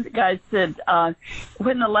one of the guys said,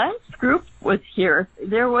 when the last group was here,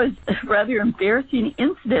 there was a rather embarrassing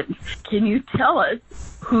incident. Can you tell us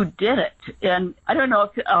who did it? And I don't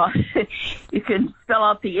know if you can spell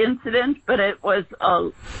out the incident, but it was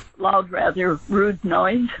a loud, rather rude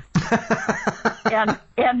noise.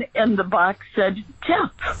 and the box said,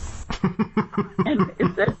 "Jeff." And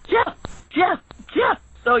it said, Jeff.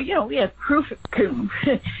 So, you know, we had proof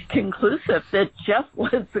conclusive that Jeff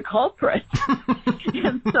was the culprit.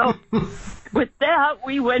 And so with that,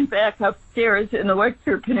 we went back upstairs, and the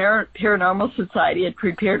Wexford Paranormal Society had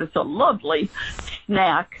prepared us a lovely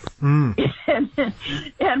snack. And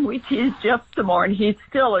we teased Jeff some more, and he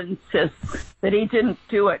still insists that he didn't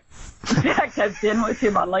do it. In fact, I've been with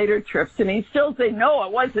him on later trips, and he still say, "No,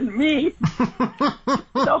 it wasn't me."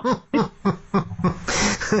 So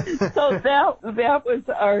that was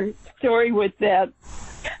our story with that.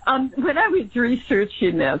 When I was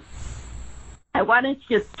researching this, I wanted to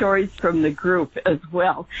get stories from the group as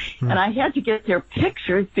well. And I had to get their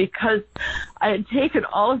pictures because I had taken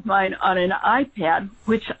all of mine on an iPad,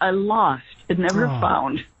 which I lost and never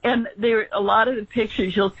found. And a lot of the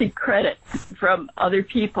pictures, you'll see credits from other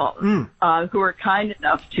people who were kind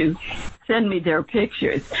enough to send me their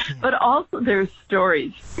pictures, but also their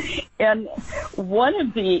stories. And one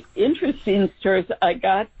of the interesting stories I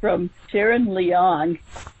got from Sharon Leong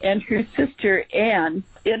and her sister Anne,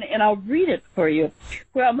 and I'll read it for you.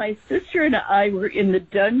 "Well, my sister and I were in the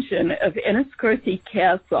dungeon of Enniscorthy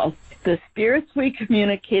Castle. The spirits we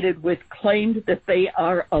communicated with claimed that they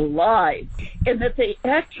are alive and that they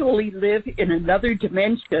actually live in another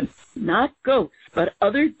dimension, not ghosts, but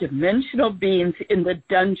other dimensional beings in the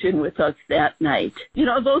dungeon with us that night. You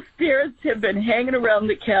know, those spirits have been hanging around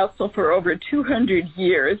the castle for over 200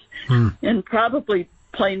 years and probably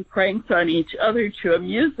playing pranks on each other to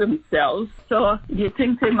amuse themselves. So do you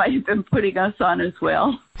think they might have been putting us on as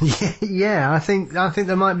well?" Yeah, I think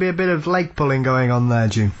there might be a bit of leg pulling going on there,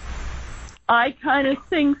 June. I kind of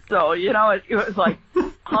think so. You know, it was like,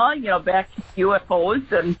 you know, back to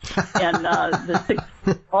UFOs and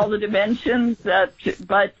all the dimensions.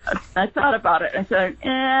 But I thought about it. I said,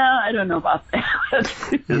 I don't know about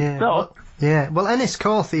that. Well,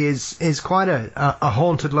 Enniscorthy is quite a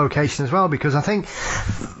haunted location as well, because I think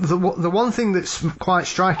the one thing that's quite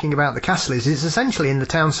striking about the castle is it's essentially in the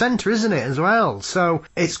town centre, isn't it, as well? So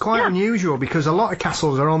it's quite unusual, because a lot of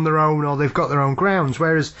castles are on their own or they've got their own grounds,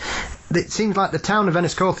 whereas it seems like the town of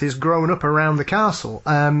Enniscorthy has grown up around the castle,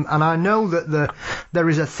 and I know that there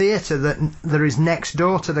is a theatre that there is next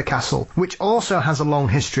door to the castle, which also has a long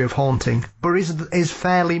history of haunting, but is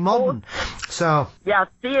fairly modern. So yeah,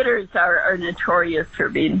 theatres are notorious for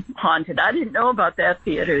being haunted. I didn't know about that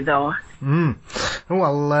theatre though.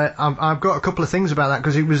 Well, I've got a couple of things about that,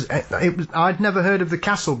 because it was I'd never heard of the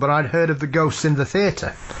castle, but I'd heard of the ghosts in the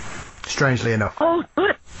theatre, strangely enough. Oh,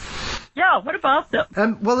 good. Yeah, what about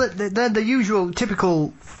them? Well, they're the usual,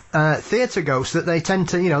 typical theatre ghosts that they tend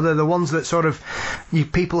to, you know, they're the ones that sort of,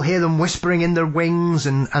 people hear them whispering in their wings,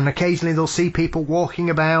 and occasionally they'll see people walking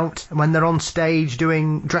about when they're on stage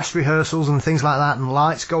doing dress rehearsals and things like that, and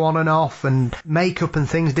lights go on and off, and makeup and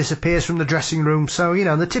things disappears from the dressing room. So, you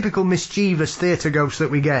know, the typical mischievous theatre ghosts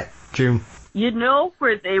that we get, June. You know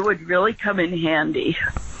where they would really come in handy?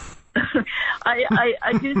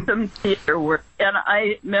 I do some theater work, and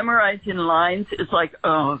memorizing lines is like,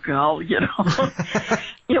 oh god, you know.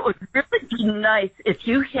 It would really be nice if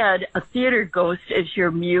you had a theater ghost as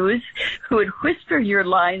your muse who would whisper your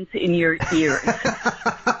lines in your ears.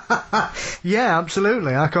 Yeah,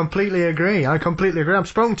 absolutely. I completely agree. I've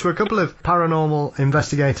spoken to a couple of paranormal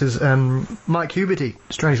investigators, Mike Huberty,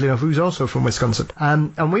 strangely enough, who's also from Wisconsin,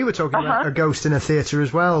 and we were talking about a ghost in a theatre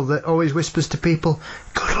as well that always whispers to people,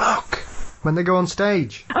 "Good luck," when they go on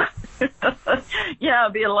stage. Yeah,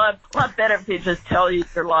 it'd be a lot better if they just tell you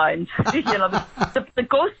their lines. You know, the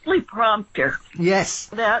ghostly prompter. Yes.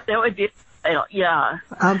 That would be Yeah.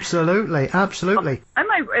 Absolutely. I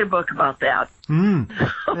might write a book about that.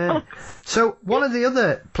 So one of the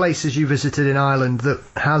other places you visited in Ireland that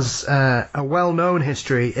has a well-known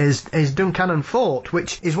history is Duncannon Fort,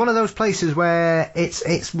 which is one of those places where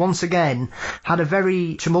it's once again had a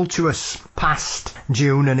very tumultuous past,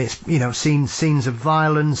 June, and it's seen scenes of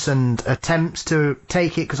violence and attempts to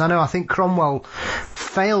take it, because I think Cromwell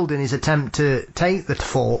failed in his attempt to take the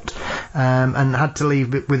fort and had to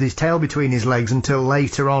leave with his tail between his legs until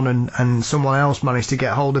later on, and someone else managed to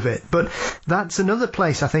get hold of it. But that's another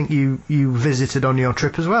place I think you visited on your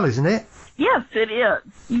trip as well, isn't it? Yes, it is.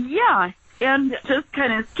 Yeah, and just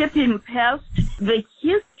kind of skipping past the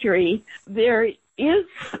history, there is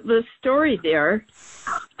the story there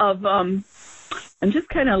of I'm just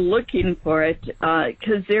kind of looking for it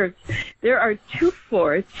because there are two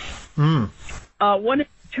forts. One is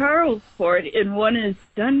Charles Fort and one is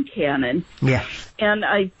Duncannon. Yeah. And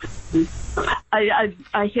I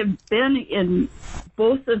have been in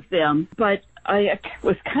both of them, but I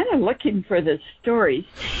was kind of looking for the stories.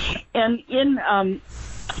 And in,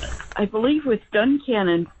 I believe with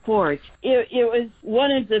Duncannon Fort, it was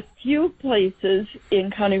one of the few places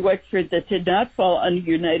in County Wexford that did not fall under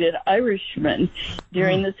United Irishmen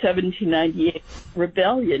during the 1798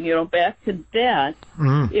 rebellion. Back to that,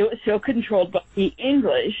 it was still controlled by the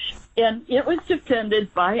English. And it was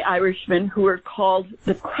defended by Irishmen who were called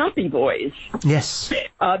the Croppy Boys. Yes.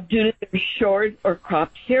 Due to their short or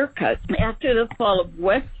cropped haircuts. After the fall of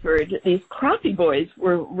Wexford, these Croppy Boys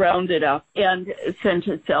were rounded up and sent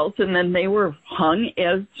to cells, and then they were hung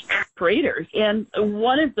as traitors. And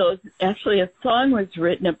one of those, actually a song was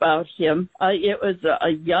written about him. It was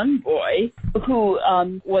a young boy who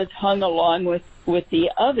was hung along with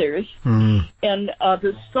the others. And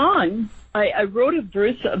the song... I wrote a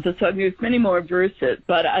verse of the song. There's many more verses,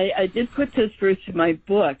 but I did put this verse in my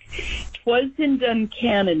book. 'Twas in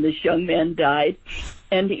Duncannon this young man died,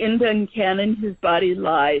 and in Duncannon his body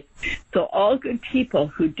lies. So all good people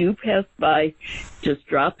who do pass by, just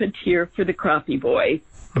drop a tear for the Croppy Boy.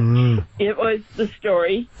 It was the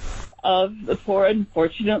story of the poor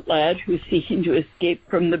unfortunate lad who's seeking to escape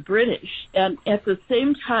from the British. And at the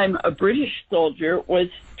same time, a British soldier was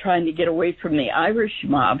trying to get away from the Irish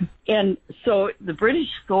mob. And so the British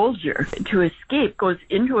soldier, to escape, goes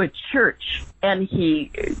into a church and he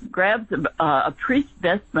grabs a priest's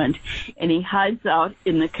vestment and he hides out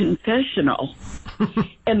in the confessional.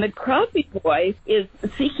 And the Croppy Boy is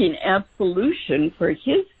seeking absolution for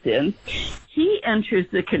his sins. He enters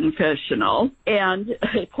the confessional and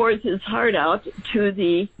pours his heart out to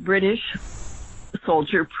the British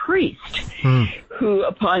soldier priest, who,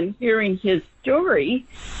 upon hearing his story,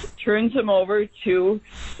 turns him over to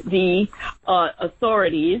the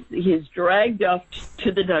authorities. He's dragged up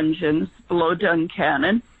to the dungeons below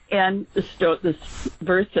Duncannon. And this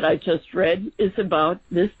verse that I just read is about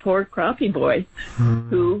this poor Croppy Boy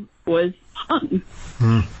who was hung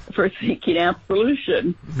for seeking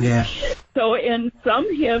absolution. Yeah. So, and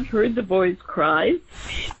some have heard the boy's cries,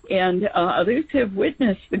 and others have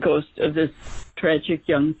witnessed the ghost of this tragic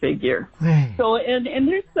young figure. So, and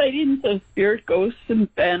there's sightings of spirit ghosts and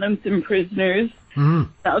phantoms and prisoners.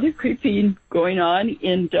 Other creeping going on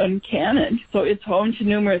in Duncannon. So it's home to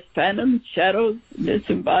numerous phantoms, shadows,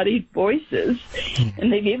 disembodied voices.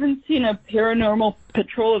 And they've even seen a paranormal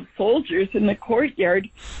patrol of soldiers in the courtyard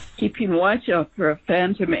keeping watch out for a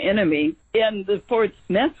phantom enemy. And the fort's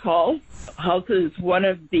mess hall houses one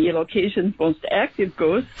of the location's most active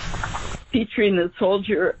ghosts, featuring the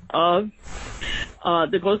soldier of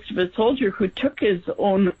the ghost of a soldier who took his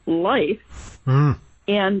own life.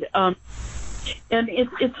 And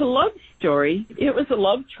it's a love story. It was a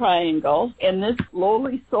love triangle, and this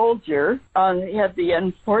lowly soldier had the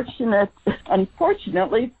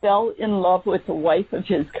unfortunately fell in love with the wife of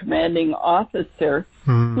his commanding officer,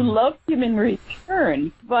 who loved him in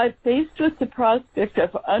return. But faced with the prospect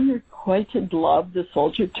of unrequited love, the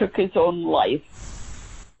soldier took his own life.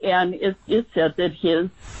 And it's said that his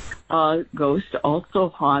ghost also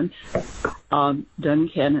haunts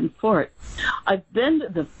Duncannon Fort. I've been to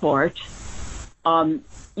the fort.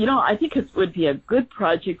 I think it would be a good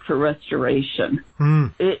project for restoration.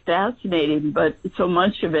 It's fascinating, but so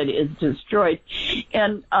much of it is destroyed.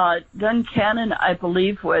 And Duncannon, I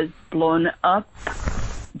believe, was blown up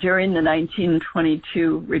during the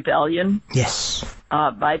 1922 rebellion. Yes.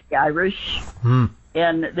 By the Irish.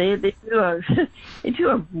 And they do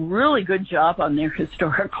a really good job on their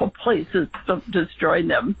historical places of destroying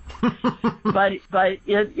them. but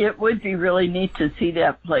it would be really neat to see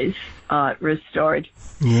that place restored.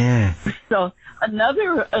 Yeah. So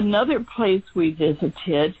another place we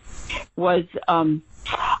visited was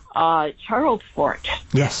Charles Fort.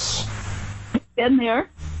 Yes. Been there?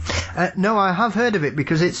 No, I have heard of it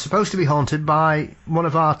because it's supposed to be haunted by one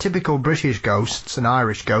of our typical British ghosts, an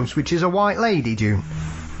Irish ghost, which is a white lady, June.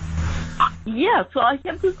 Yeah, so I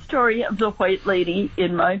have the story of the white lady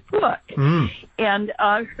in my book. And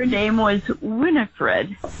her name was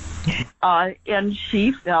Winifred. And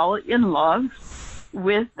she fell in love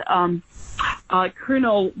with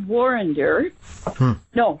Colonel Warrender.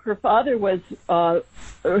 No, her father was,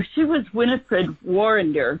 she was Winifred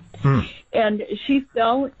Warrender. And she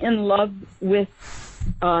fell in love with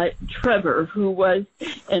Trevor, who was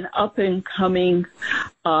an up-and-coming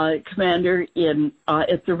commander in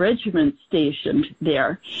at the regiment stationed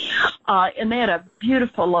there. And they had a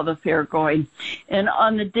beautiful love affair going. And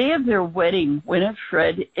on the day of their wedding,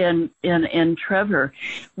 Winifred and Trevor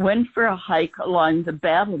went for a hike along the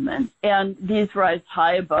battlement. And these rise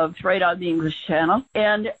high above, right on the English Channel.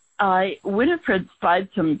 And Winifred spied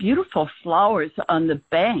some beautiful flowers on the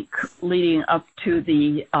bank leading up to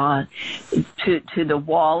the to the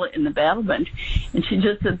wall in the battlement, and she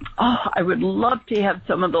just said, "Oh, I would love to have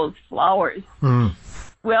some of those flowers."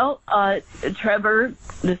 Well, Trevor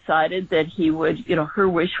decided that he would, her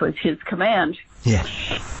wish was his command. Yeah.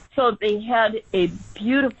 So they had a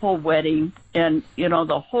beautiful wedding, and,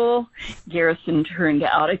 the whole garrison turned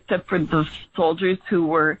out, except for the soldiers who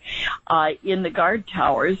were in the guard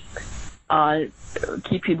towers,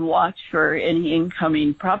 keeping watch for any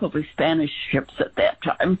incoming, probably Spanish ships at that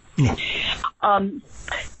time. Yeah.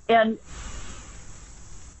 And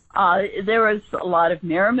there was a lot of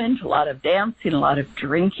merriment, a lot of dancing, a lot of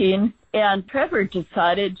drinking. And Trevor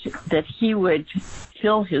decided that he would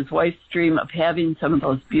fill his wife's dream of having some of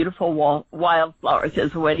those beautiful wildflowers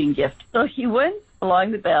as a wedding gift. So he went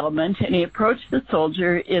along the battlement and he approached the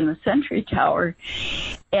soldier in the sentry tower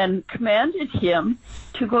and commanded him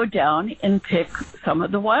to go down and pick some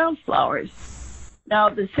of the wildflowers. Now,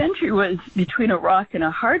 the sentry was between a rock and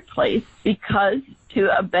a hard place because to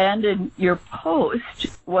abandon your post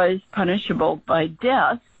was punishable by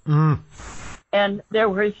death. And there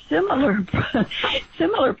were similar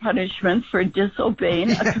punishments for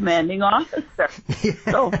disobeying a commanding officer.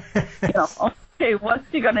 So, okay, what's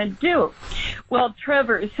he going to do? Well,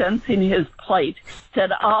 Trevor, sensing his plight,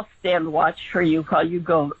 said, "I'll stand watch for you while you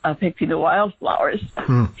go picking the wildflowers."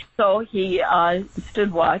 So he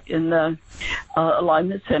stood watch along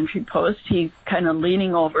the sentry post. He's kind of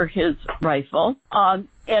leaning over his rifle. And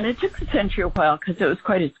it took the sentry a while because it was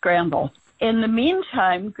quite a scramble. In the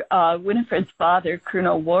meantime, Winifred's father,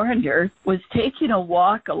 Colonel Warrender, was taking a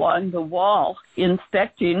walk along the wall,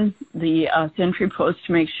 inspecting the sentry post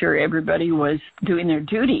to make sure everybody was doing their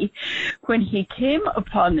duty, when he came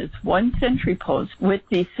upon this one sentry post with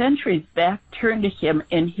the sentry's back turned to him,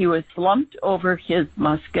 and he was slumped over his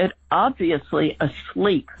musket, obviously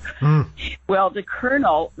asleep. Well, the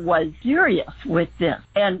colonel was furious with this,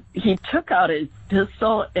 and he took out his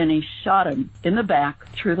pistol and he shot him in the back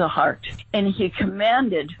through the heart. And he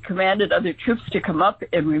commanded other troops to come up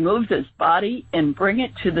and remove this body and bring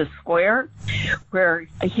it to the square, where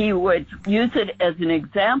he would use it as an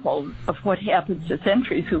example of what happens to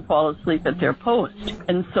sentries who fall asleep at their post.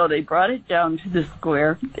 And so they brought it down to the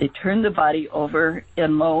square, they turned the body over,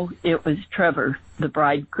 and lo, it was Trevor, the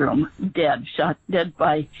bridegroom, shot dead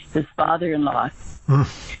by his father-in-law.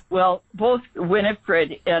 Well, both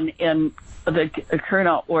Winifred and the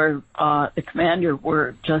colonel or the commander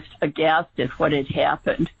were just aghast at what had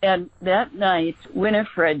happened. And that night,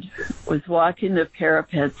 Winifred was walking the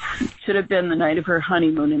parapets. Should have been the night of her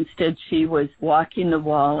honeymoon. Instead, she was walking the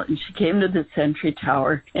wall, and she came to the sentry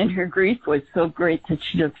tower, and her grief was so great that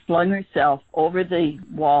she just flung herself over the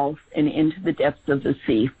walls and into the depths of the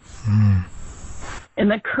sea. And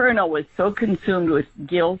the colonel was so consumed with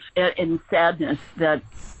guilt and sadness that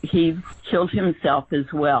he killed himself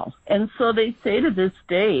as well. And so they say to this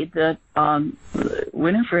day that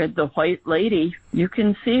Winifred, the white lady, you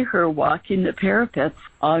can see her walking the parapets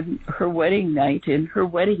on her wedding night in her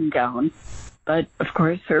wedding gown. But, of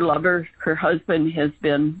course, her lover, her husband, has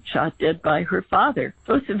been shot dead by her father.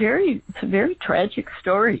 So it's a very tragic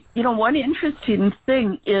story. One interesting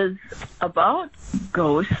thing is about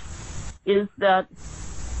ghosts is that,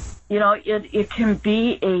 it can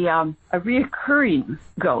be a reoccurring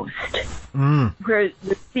ghost, where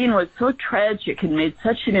the scene was so tragic and made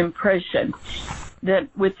such an impression that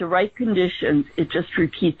with the right conditions, it just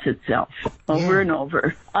repeats itself over and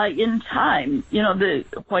over. In time, the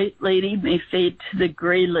white lady may fade to the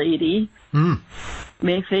gray lady,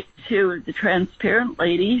 Mayfair to the transparent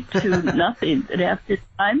lady to nothing. And after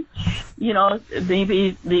time,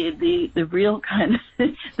 maybe the real kind of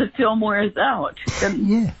the film wears out.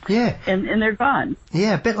 And, and they're gone.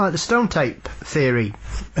 Yeah, a bit like the stone tape theory,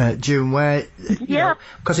 June, where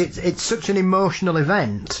because it's such an emotional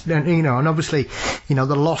event, and obviously,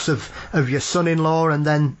 the loss of your son-in-law, and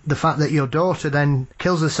then the fact that your daughter then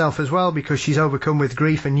kills herself as well because she's overcome with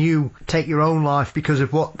grief, and you take your own life because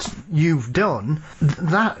of what you've done.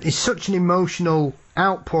 That is such an emotional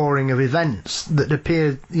outpouring of events that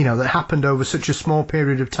appeared, that happened over such a small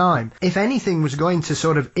period of time. If anything was going to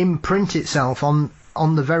sort of imprint itself on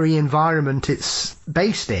the very environment it's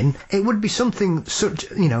based in, it would be something such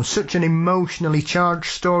an emotionally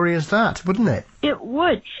charged story as that, wouldn't it? It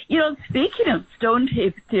would. Speaking of stone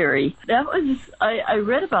tape theory, I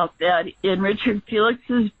read about that in Richard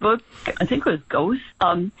Felix's book, I think it was Ghosts,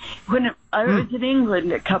 when I was in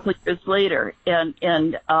England a couple of years later, and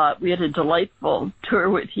we had a delightful tour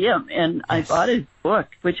with him, and I bought his book,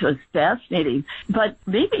 which was fascinating. But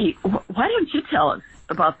maybe, why don't you tell us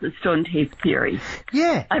about the stone tape theory?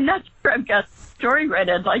 Yeah. I'm not sure I've got the story right.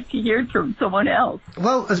 I'd like to hear it from someone else.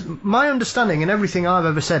 Well, as my understanding and everything I've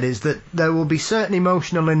ever said is that there will be certain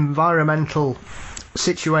emotional and environmental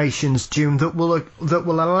situations, June, that will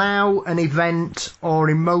allow an event or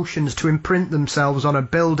emotions to imprint themselves on a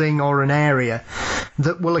building or an area,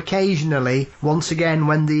 that will occasionally, once again,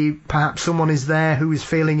 when perhaps someone is there who is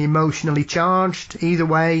feeling emotionally charged either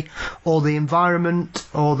way, or the environment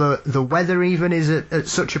or the weather even is at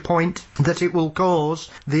such a point, that it will cause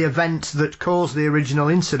the event that caused the original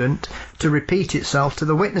incident to repeat itself to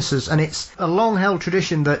the witnesses. And it's a long held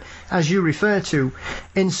tradition that, as you refer to,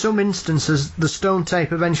 in some instances the stone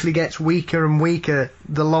tape eventually gets weaker and weaker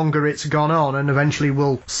the longer it's gone on, and eventually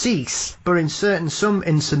will cease. But in some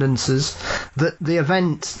incidences, that the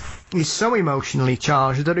event is so emotionally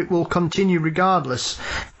charged that it will continue regardless,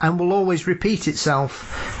 and will always repeat itself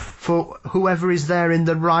for whoever is there in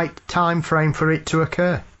the right time frame for it to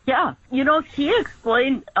occur. Yeah, he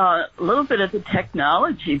explained a little bit of the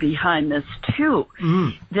technology behind this, too,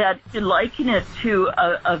 that you liken it to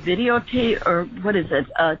a videotape, or what is it,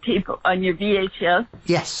 a tape on your VHS?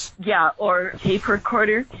 Yes. Yeah, or tape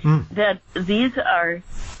recorder, that these are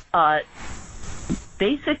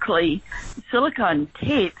basically silicon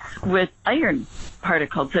tapes with iron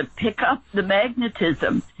particles that pick up the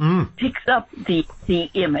magnetism, picks up the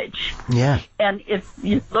image. Yeah. And if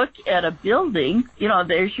you look at a building,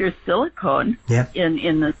 there's your silicone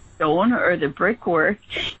in the stone or the brickwork,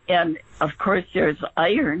 and of course there's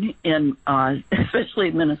iron in,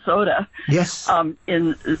 especially Minnesota. Yes.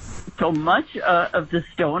 In so much of the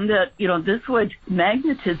stone that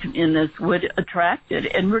magnetism in this would attract it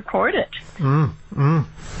and record it.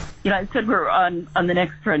 I said we're on the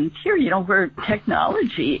next frontier, where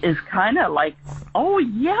technology is kind of like,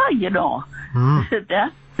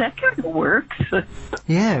 that kind of works.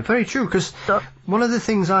 Yeah, very true, because one of the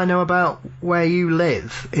things I know about where you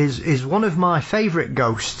live is one of my favourite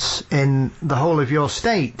ghosts in the whole of your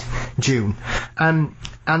state, June. And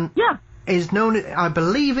is known, I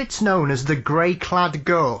believe it's known as the grey-clad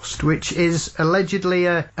ghost, which is allegedly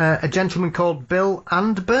a gentleman called Bill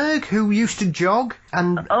Andberg who used to jog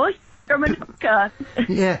and...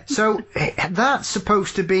 Yeah, so that's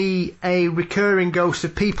supposed to be a recurring ghost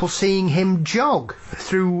of people seeing him jog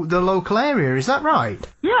through the local area. Is that right?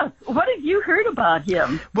 Yes. What have you heard about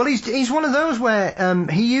him? Well, he's one of those where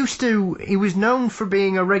he was known for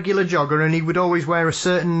being a regular jogger, and he would always wear a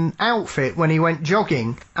certain outfit when he went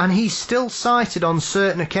jogging, and he's still sighted on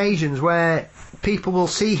certain occasions where people will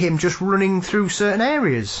see him just running through certain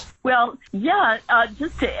areas. Well,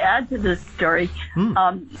 just to add to this story,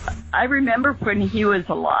 I remember when he was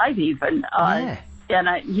alive even, and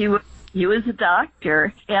he was a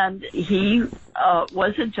doctor, and he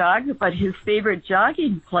was a jogger, but his favorite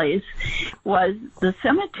jogging place was the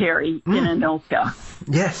cemetery in Anoka.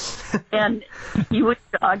 Yes. And he would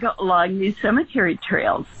jog along these cemetery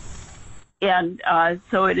trails. And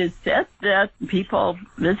so it is said that people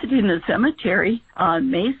visiting the cemetery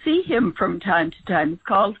may see him from time to time. It's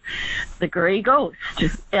called the Gray Ghost.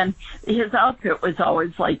 And his outfit was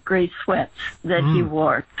always like gray sweats that he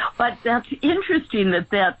wore. But that's interesting that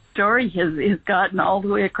story has gotten all the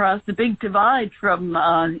way across the big divide from,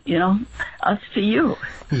 us to you.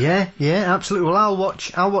 Yeah, absolutely. Well,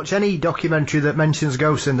 I'll watch any documentary that mentions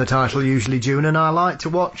ghosts in the title, usually, June, and I like to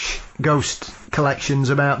watch ghost collections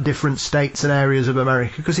about different states and areas of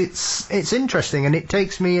America because it's interesting, and it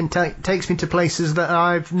takes me to places that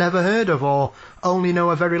I've never heard of or only know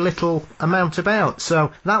a very little amount about.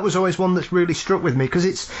 So that was always one that's really struck with me because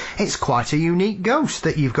it's quite a unique ghost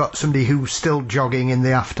that you've got somebody who's still jogging in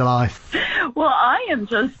the afterlife. Well, I am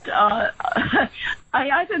just, I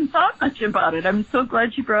haven't thought much about it. I'm so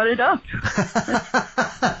glad you brought it up.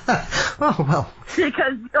 well.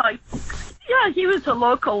 Because, he was a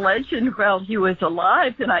local legend while he was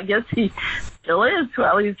alive, and I guess he still is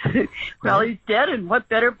while he's dead. And what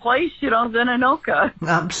better place, than Anoka?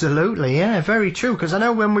 Absolutely, yeah, very true. Because I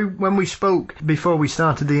know when we spoke before we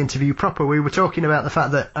started the interview proper, we were talking about the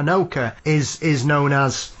fact that Anoka is known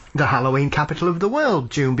as the Halloween capital of the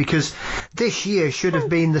world, June, because this year should have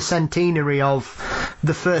been the centenary of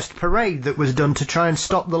the first parade that was done to try and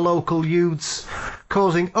stop the local youths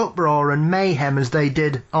causing uproar and mayhem as they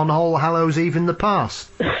did on All Hallows Eve in the past.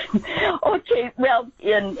 Okay, well,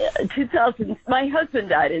 in 2000, my husband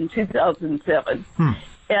died in 2007.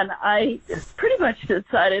 And I pretty much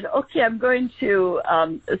decided, okay, I'm going to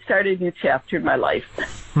start a new chapter in my life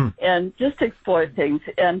and just explore things.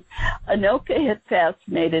 And Anoka had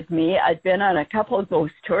fascinated me. I'd been on a couple of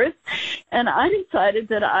ghost tours, and I decided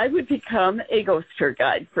that I would become a ghost tour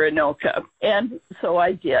guide for Anoka. And so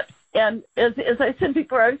I did. And as I said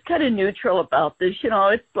before, I was kind of neutral about this.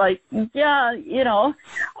 It's like,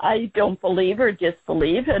 I don't believe or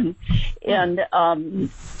disbelieve. And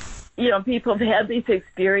people have had these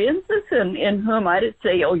experiences and in whom I just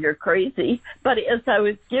say, oh, you're crazy. But as I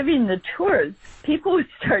was giving the tours, people would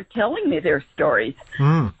start telling me their stories.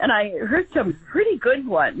 And I heard some pretty good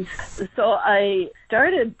ones. So I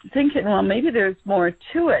started thinking, well, maybe there's more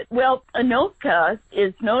to it. Well, Anoka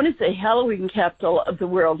is known as the Halloween capital of the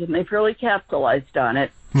world, and they've really capitalized on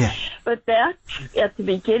it. Yeah. But back at the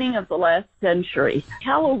beginning of the last century,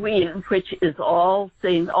 Halloween, which is All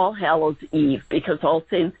Hallows Eve, because All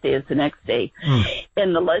Saints Day is the next day,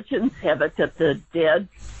 and the legends have it that the dead,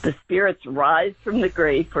 the spirits rise from the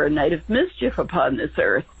grave for a night of mischief upon this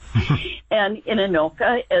earth. And in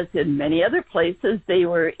Anoka, as in many other places, they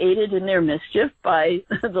were aided in their mischief by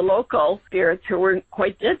the local spirits who weren't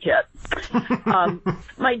quite dead yet.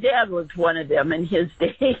 My dad was one of them in his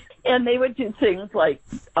day, and they would do things like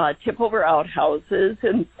tip over outhouses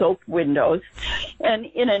and soak windows. And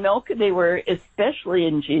in Anoka, they were especially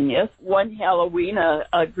ingenious. One Halloween,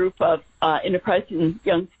 a group of enterprising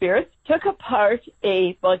young spirits took apart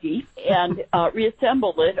a buggy and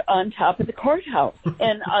reassembled it on top of the courthouse.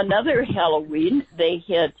 And another Halloween, they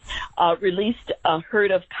had released a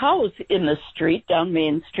herd of cows in the street, down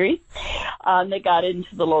Main Street. They got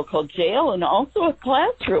into the local jail and also a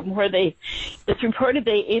classroom where it's reported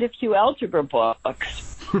they ate a few algebra books.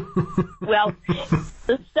 Well,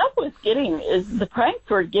 the stuff was the pranks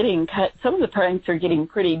were getting, some of the pranks were getting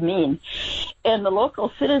pretty mean. And the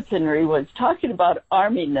local citizenry was talking about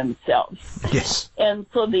arming themselves. Yes. And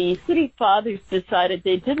so the city fathers decided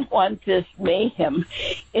they didn't want this mayhem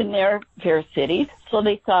in their cities. So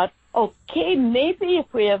they thought, okay, maybe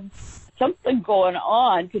if we have something going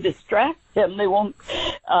on to distract them, they won't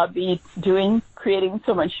be creating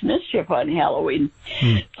so much mischief on Halloween.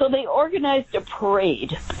 So they organized a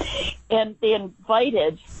parade, and they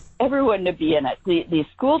invited everyone to be in it. The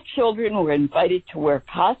school children were invited to wear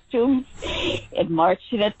costumes and march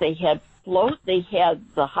in it. They had float, they had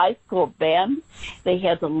the high school band, they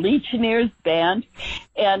had the Legionnaires band,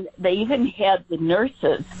 and they even had the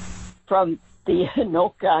nurses from the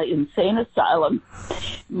Anoka Insane Asylum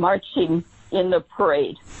marching in the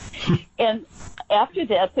parade. And after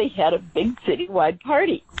that, they had a big citywide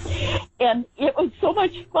party. And it was so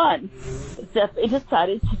much fun that they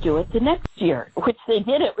decided to do it the next year, which they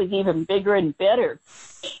did. It was even bigger and better.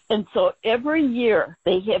 And so every year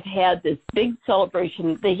they have had this big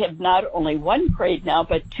celebration. They have not only one parade now,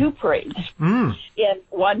 but two parades. And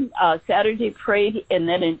one Saturday parade and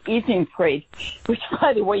then an evening parade, which,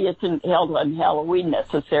 by the way, isn't held on Halloween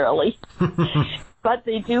necessarily. But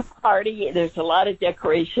they do party. There's a lot of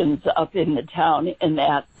decorations up in the town and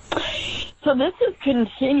that. So this has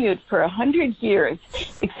continued for 100 years,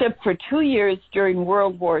 except for 2 years during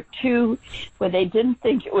World War II, when they didn't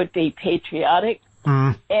think it would be patriotic.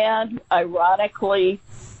 And ironically,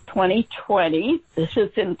 2020, the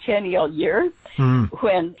centennial year,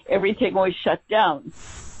 when everything was shut down.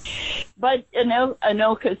 But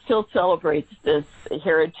Anoka still celebrates this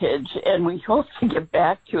heritage, and we hope to get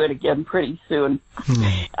back to it again pretty soon.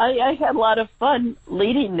 I had a lot of fun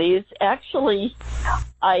leading these. Actually,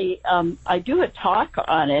 I do a talk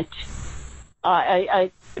on it.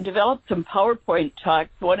 I developed some PowerPoint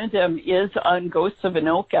talks. One of them is on Ghosts of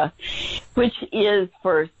Anoka, which is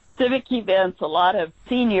for civic events. A lot of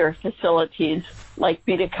senior facilities like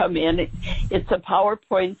me to come in. It's a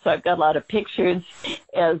PowerPoint, so I've got a lot of pictures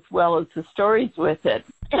as well as the stories with it.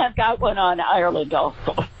 And I've got one on Ireland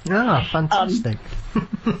also. Ah, fantastic.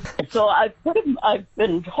 So I've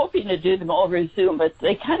been hoping to do them over Zoom, but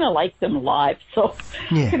they kind of like them live, so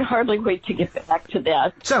I can hardly wait to get back to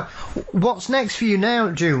that. So, what's next for you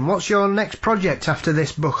now, June? What's your next project after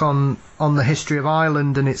this book on the history of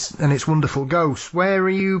Ireland and its wonderful ghosts? Where are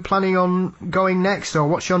you planning on going next, or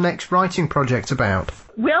what's your next writing project about?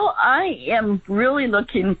 Well, I am really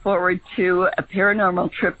looking forward to a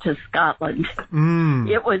paranormal trip to Scotland.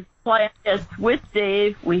 It was planned with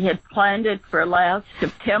Dave. We had planned it for last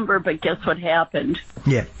September, but guess what happened?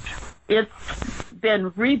 Yeah. It's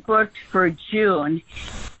been rebooked for June,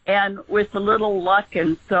 and with a little luck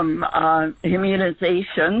and some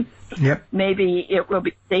immunizations, maybe it will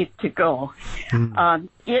be safe to go.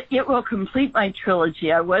 It will complete my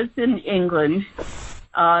trilogy. I was in England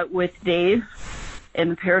with Dave in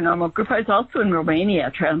the paranormal group. I was also in Romania,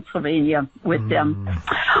 Transylvania with them.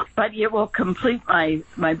 But it will complete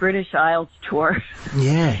my British Isles tour.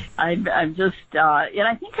 Yeah. I'm just, and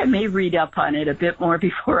I think I may read up on it a bit more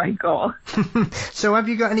before I go. So have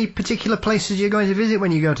you got any particular places you're going to visit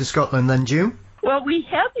when you go to Scotland then, June? Well, we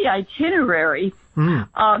have the itinerary.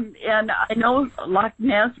 And I know Loch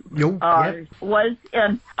Ness was,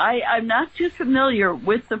 and I'm not too familiar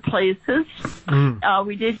with the places.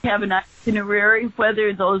 We did have an itinerary.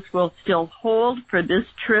 Whether those will still hold for this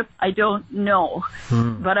trip, I don't know.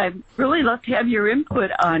 But I'd really love to have your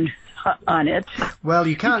input on it. Well,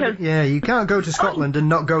 you can't. You can't go to Scotland and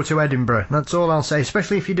not go to Edinburgh. That's all I'll say,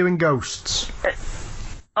 especially if you're doing ghosts.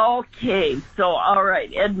 Okay, so all right,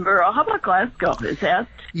 Edinburgh. How about Glasgow? Is that?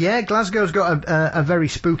 Yeah, Glasgow's got a very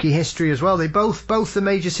spooky history as well. They both the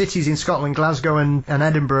major cities in Scotland, Glasgow and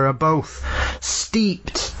Edinburgh, are both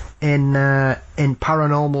steeped in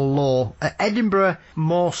paranormal lore. Edinburgh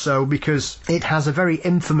more so because it has a very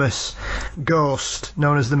infamous ghost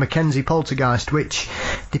known as the Mackenzie poltergeist, which,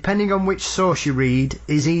 depending on which source you read,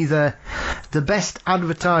 is either the best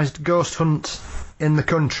advertised ghost hunt in the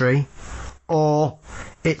country, or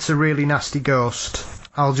it's a really nasty ghost.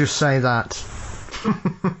 I'll just say that.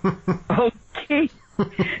 Okay.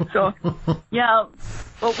 So, yeah,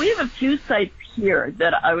 well, we have a few sites here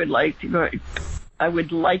that I would like to go. I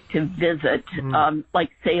would like to visit,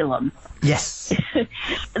 like Salem. Yes.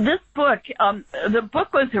 This book, the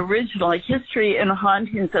book was originally History and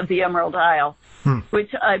Hauntings of the Emerald Isle,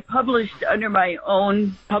 which I published under my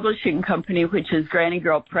own publishing company, which is Granny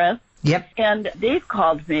Girl Press. Yep. And Dave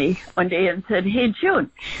called me one day and said, "Hey, June,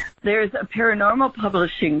 there's a paranormal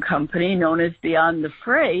publishing company known as Beyond The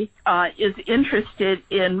Fray is interested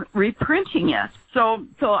in reprinting it." So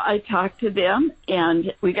I talked to them,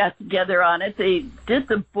 and we got together on it. They did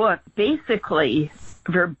the book basically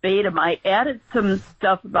verbatim. I added some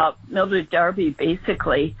stuff about Mildred Darby,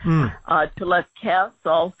 basically, to Les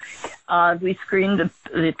Castle. We screened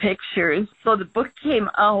the pictures. So the book came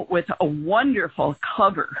out with a wonderful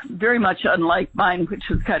cover, very much unlike mine, which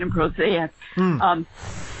was kind of prosaic.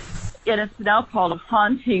 And it's now called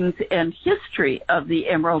Hauntings and History of the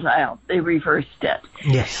Emerald Isle. They reversed it.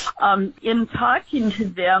 Yes. In talking to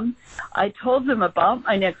them, I told them about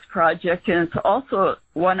my next project, and it's also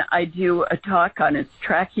one I do a talk on. It's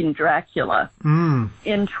Tracking Dracula. In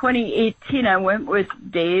 2018, I went with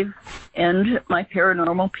Dave and my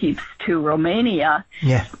paranormal peeps to Romania.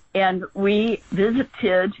 Yeah. And we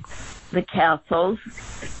visited the castles,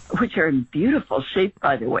 which are in beautiful shape,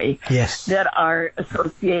 by the way, that are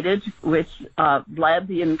associated with Vlad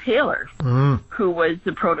the Impaler, who was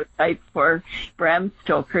the prototype for Bram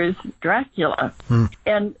Stoker's Dracula.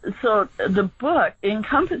 And so the book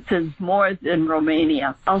encompasses more than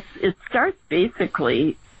Romania. It starts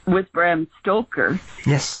basically with Bram Stoker.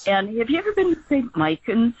 Yes. And have you ever been to St.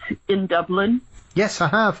 Michan's in Dublin? Yes, I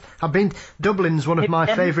have. Dublin's one of my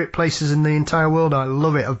favourite places in the entire world. I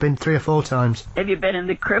love it. I've been 3 or 4 times. Have you been in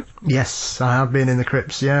the crypt? Yes, I have been in the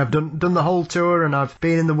crypts. Yeah, I've done the whole tour, and I've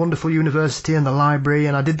been in the wonderful university and the library,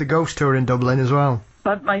 and I did the ghost tour in Dublin as well.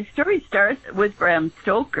 But my story starts with Bram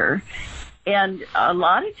Stoker, And a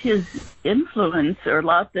lot of his influence, or a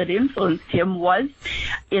lot that influenced him, was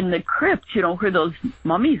in the crypt, where those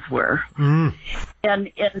mummies were. Mm.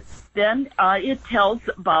 And then it tells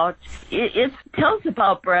about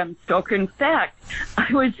Bram Stoker. In fact,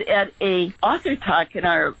 I was at a author talk in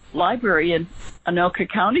our library in Anoka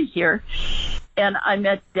County here, and I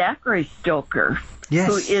met Dacre Stoker, yes,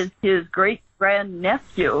 who is his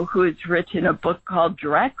great-grandnephew, who has written a book called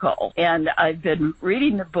Draco. And I've been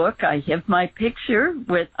reading the book. I have my picture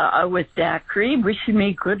with Dacre, wishing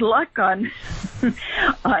me good luck on the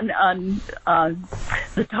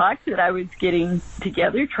talk that I was getting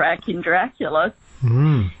together, tracking Dracula.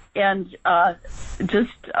 Mm. And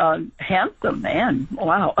just handsome man.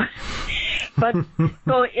 Wow. But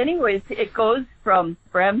so anyways, it goes from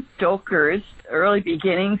Bram Stoker's early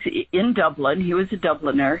beginnings in Dublin, he was a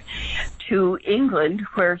Dubliner, to England,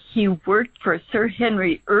 where he worked for Sir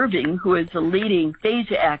Henry Irving, who is a leading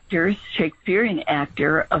stage actor, Shakespearean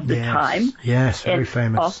actor of the time. Yes, very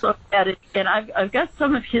famous. Also and I've got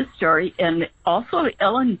some of his story, and also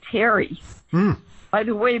Ellen Terry. Mm. By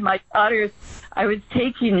the way, my daughter, I was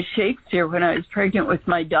taking Shakespeare when I was pregnant with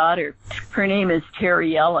my daughter. Her name is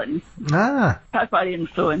Terry Ellen. Ah. Talk about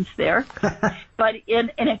influence there.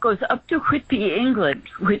 And it goes up to Whitby, England,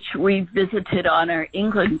 which we visited on our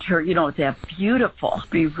England tour. That beautiful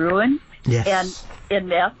Whitby ruin. Yes. And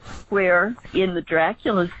that's where, in the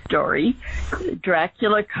Dracula story,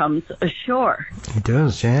 Dracula comes ashore. He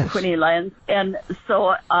does, yes. When he lands. And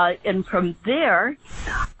so, and from there,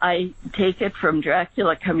 I take it from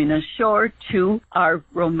Dracula coming ashore to our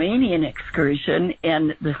Romanian excursion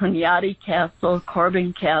and the Hunyadi Castle,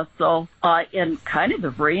 Corbin Castle, and kind of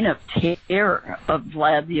the reign of terror of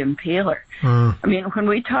Vlad the Impaler. Mm. I mean, when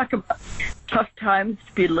we talk about tough times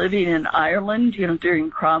to be living in Ireland, during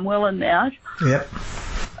Cromwell and that. Yep.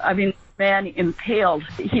 I mean, man impaled.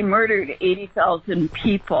 He murdered 80,000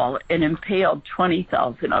 people and impaled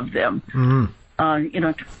 20,000 of them. Mm.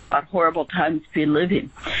 About horrible times to be living.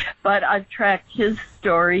 But I've tracked his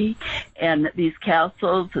story and these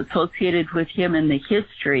castles associated with him and the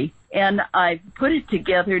history. And I've put it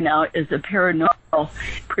together now as a paranormal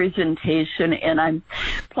presentation, and I'm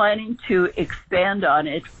planning to expand on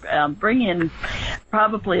it, bring in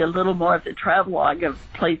probably a little more of the travelogue of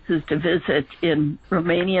places to visit in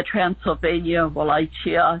Romania, Transylvania,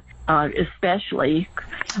 Wallachia, especially.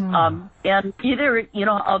 And either,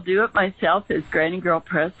 I'll do it myself as Granny Girl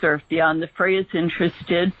Press, or if Beyond the Fray is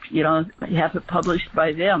interested, have it published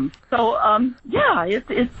by them. So,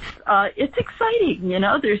 it's exciting.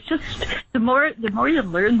 There's just the more you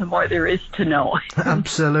learn, the more there is to know.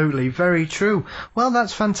 Absolutely, very true. Well,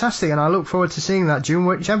 that's fantastic, and I look forward to seeing that, June,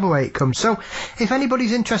 whichever way it comes. So, if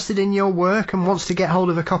anybody's interested in your work and wants to get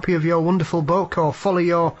hold of a copy of your wonderful book or follow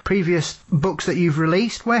your previous books that you've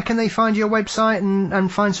released, where can they find your website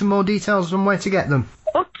and find some more details on where to get them?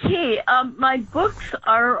 Okay, my books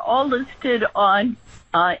are all listed on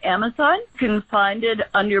Amazon. You can find it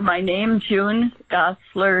under my name, June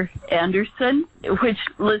Gossler Anderson, which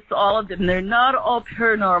lists all of them. They're not all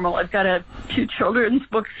paranormal. I've got two children's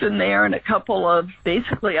books in there and a couple of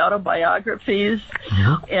basically autobiographies.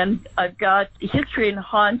 Mm-hmm. And I've got History and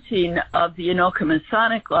Haunting of the Anoka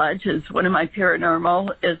Masonic Lodge as one of my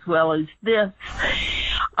paranormal, as well as this.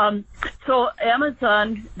 So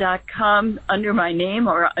Amazon.com, under my name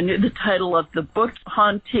or under the title of the book,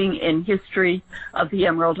 Haunting and History of the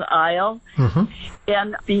Emerald Isle. Mm-hmm.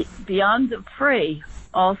 And Beyond the Fray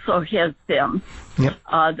also has them, yep.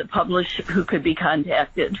 The publisher who could be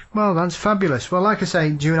contacted. Well, that's fabulous. Well, like I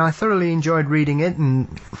say, June, I thoroughly enjoyed reading it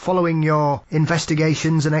and following your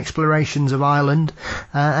investigations and explorations of Ireland,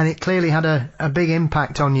 and it clearly had a big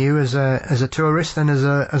impact on you as a tourist and as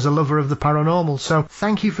a lover of the paranormal. So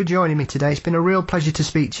thank you for joining me today. It's been a real pleasure to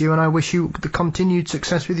speak to you, and I wish you the continued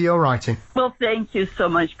success with your writing. Well, thank you so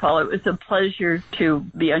much, Paul. It was a pleasure to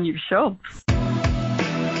be on your show.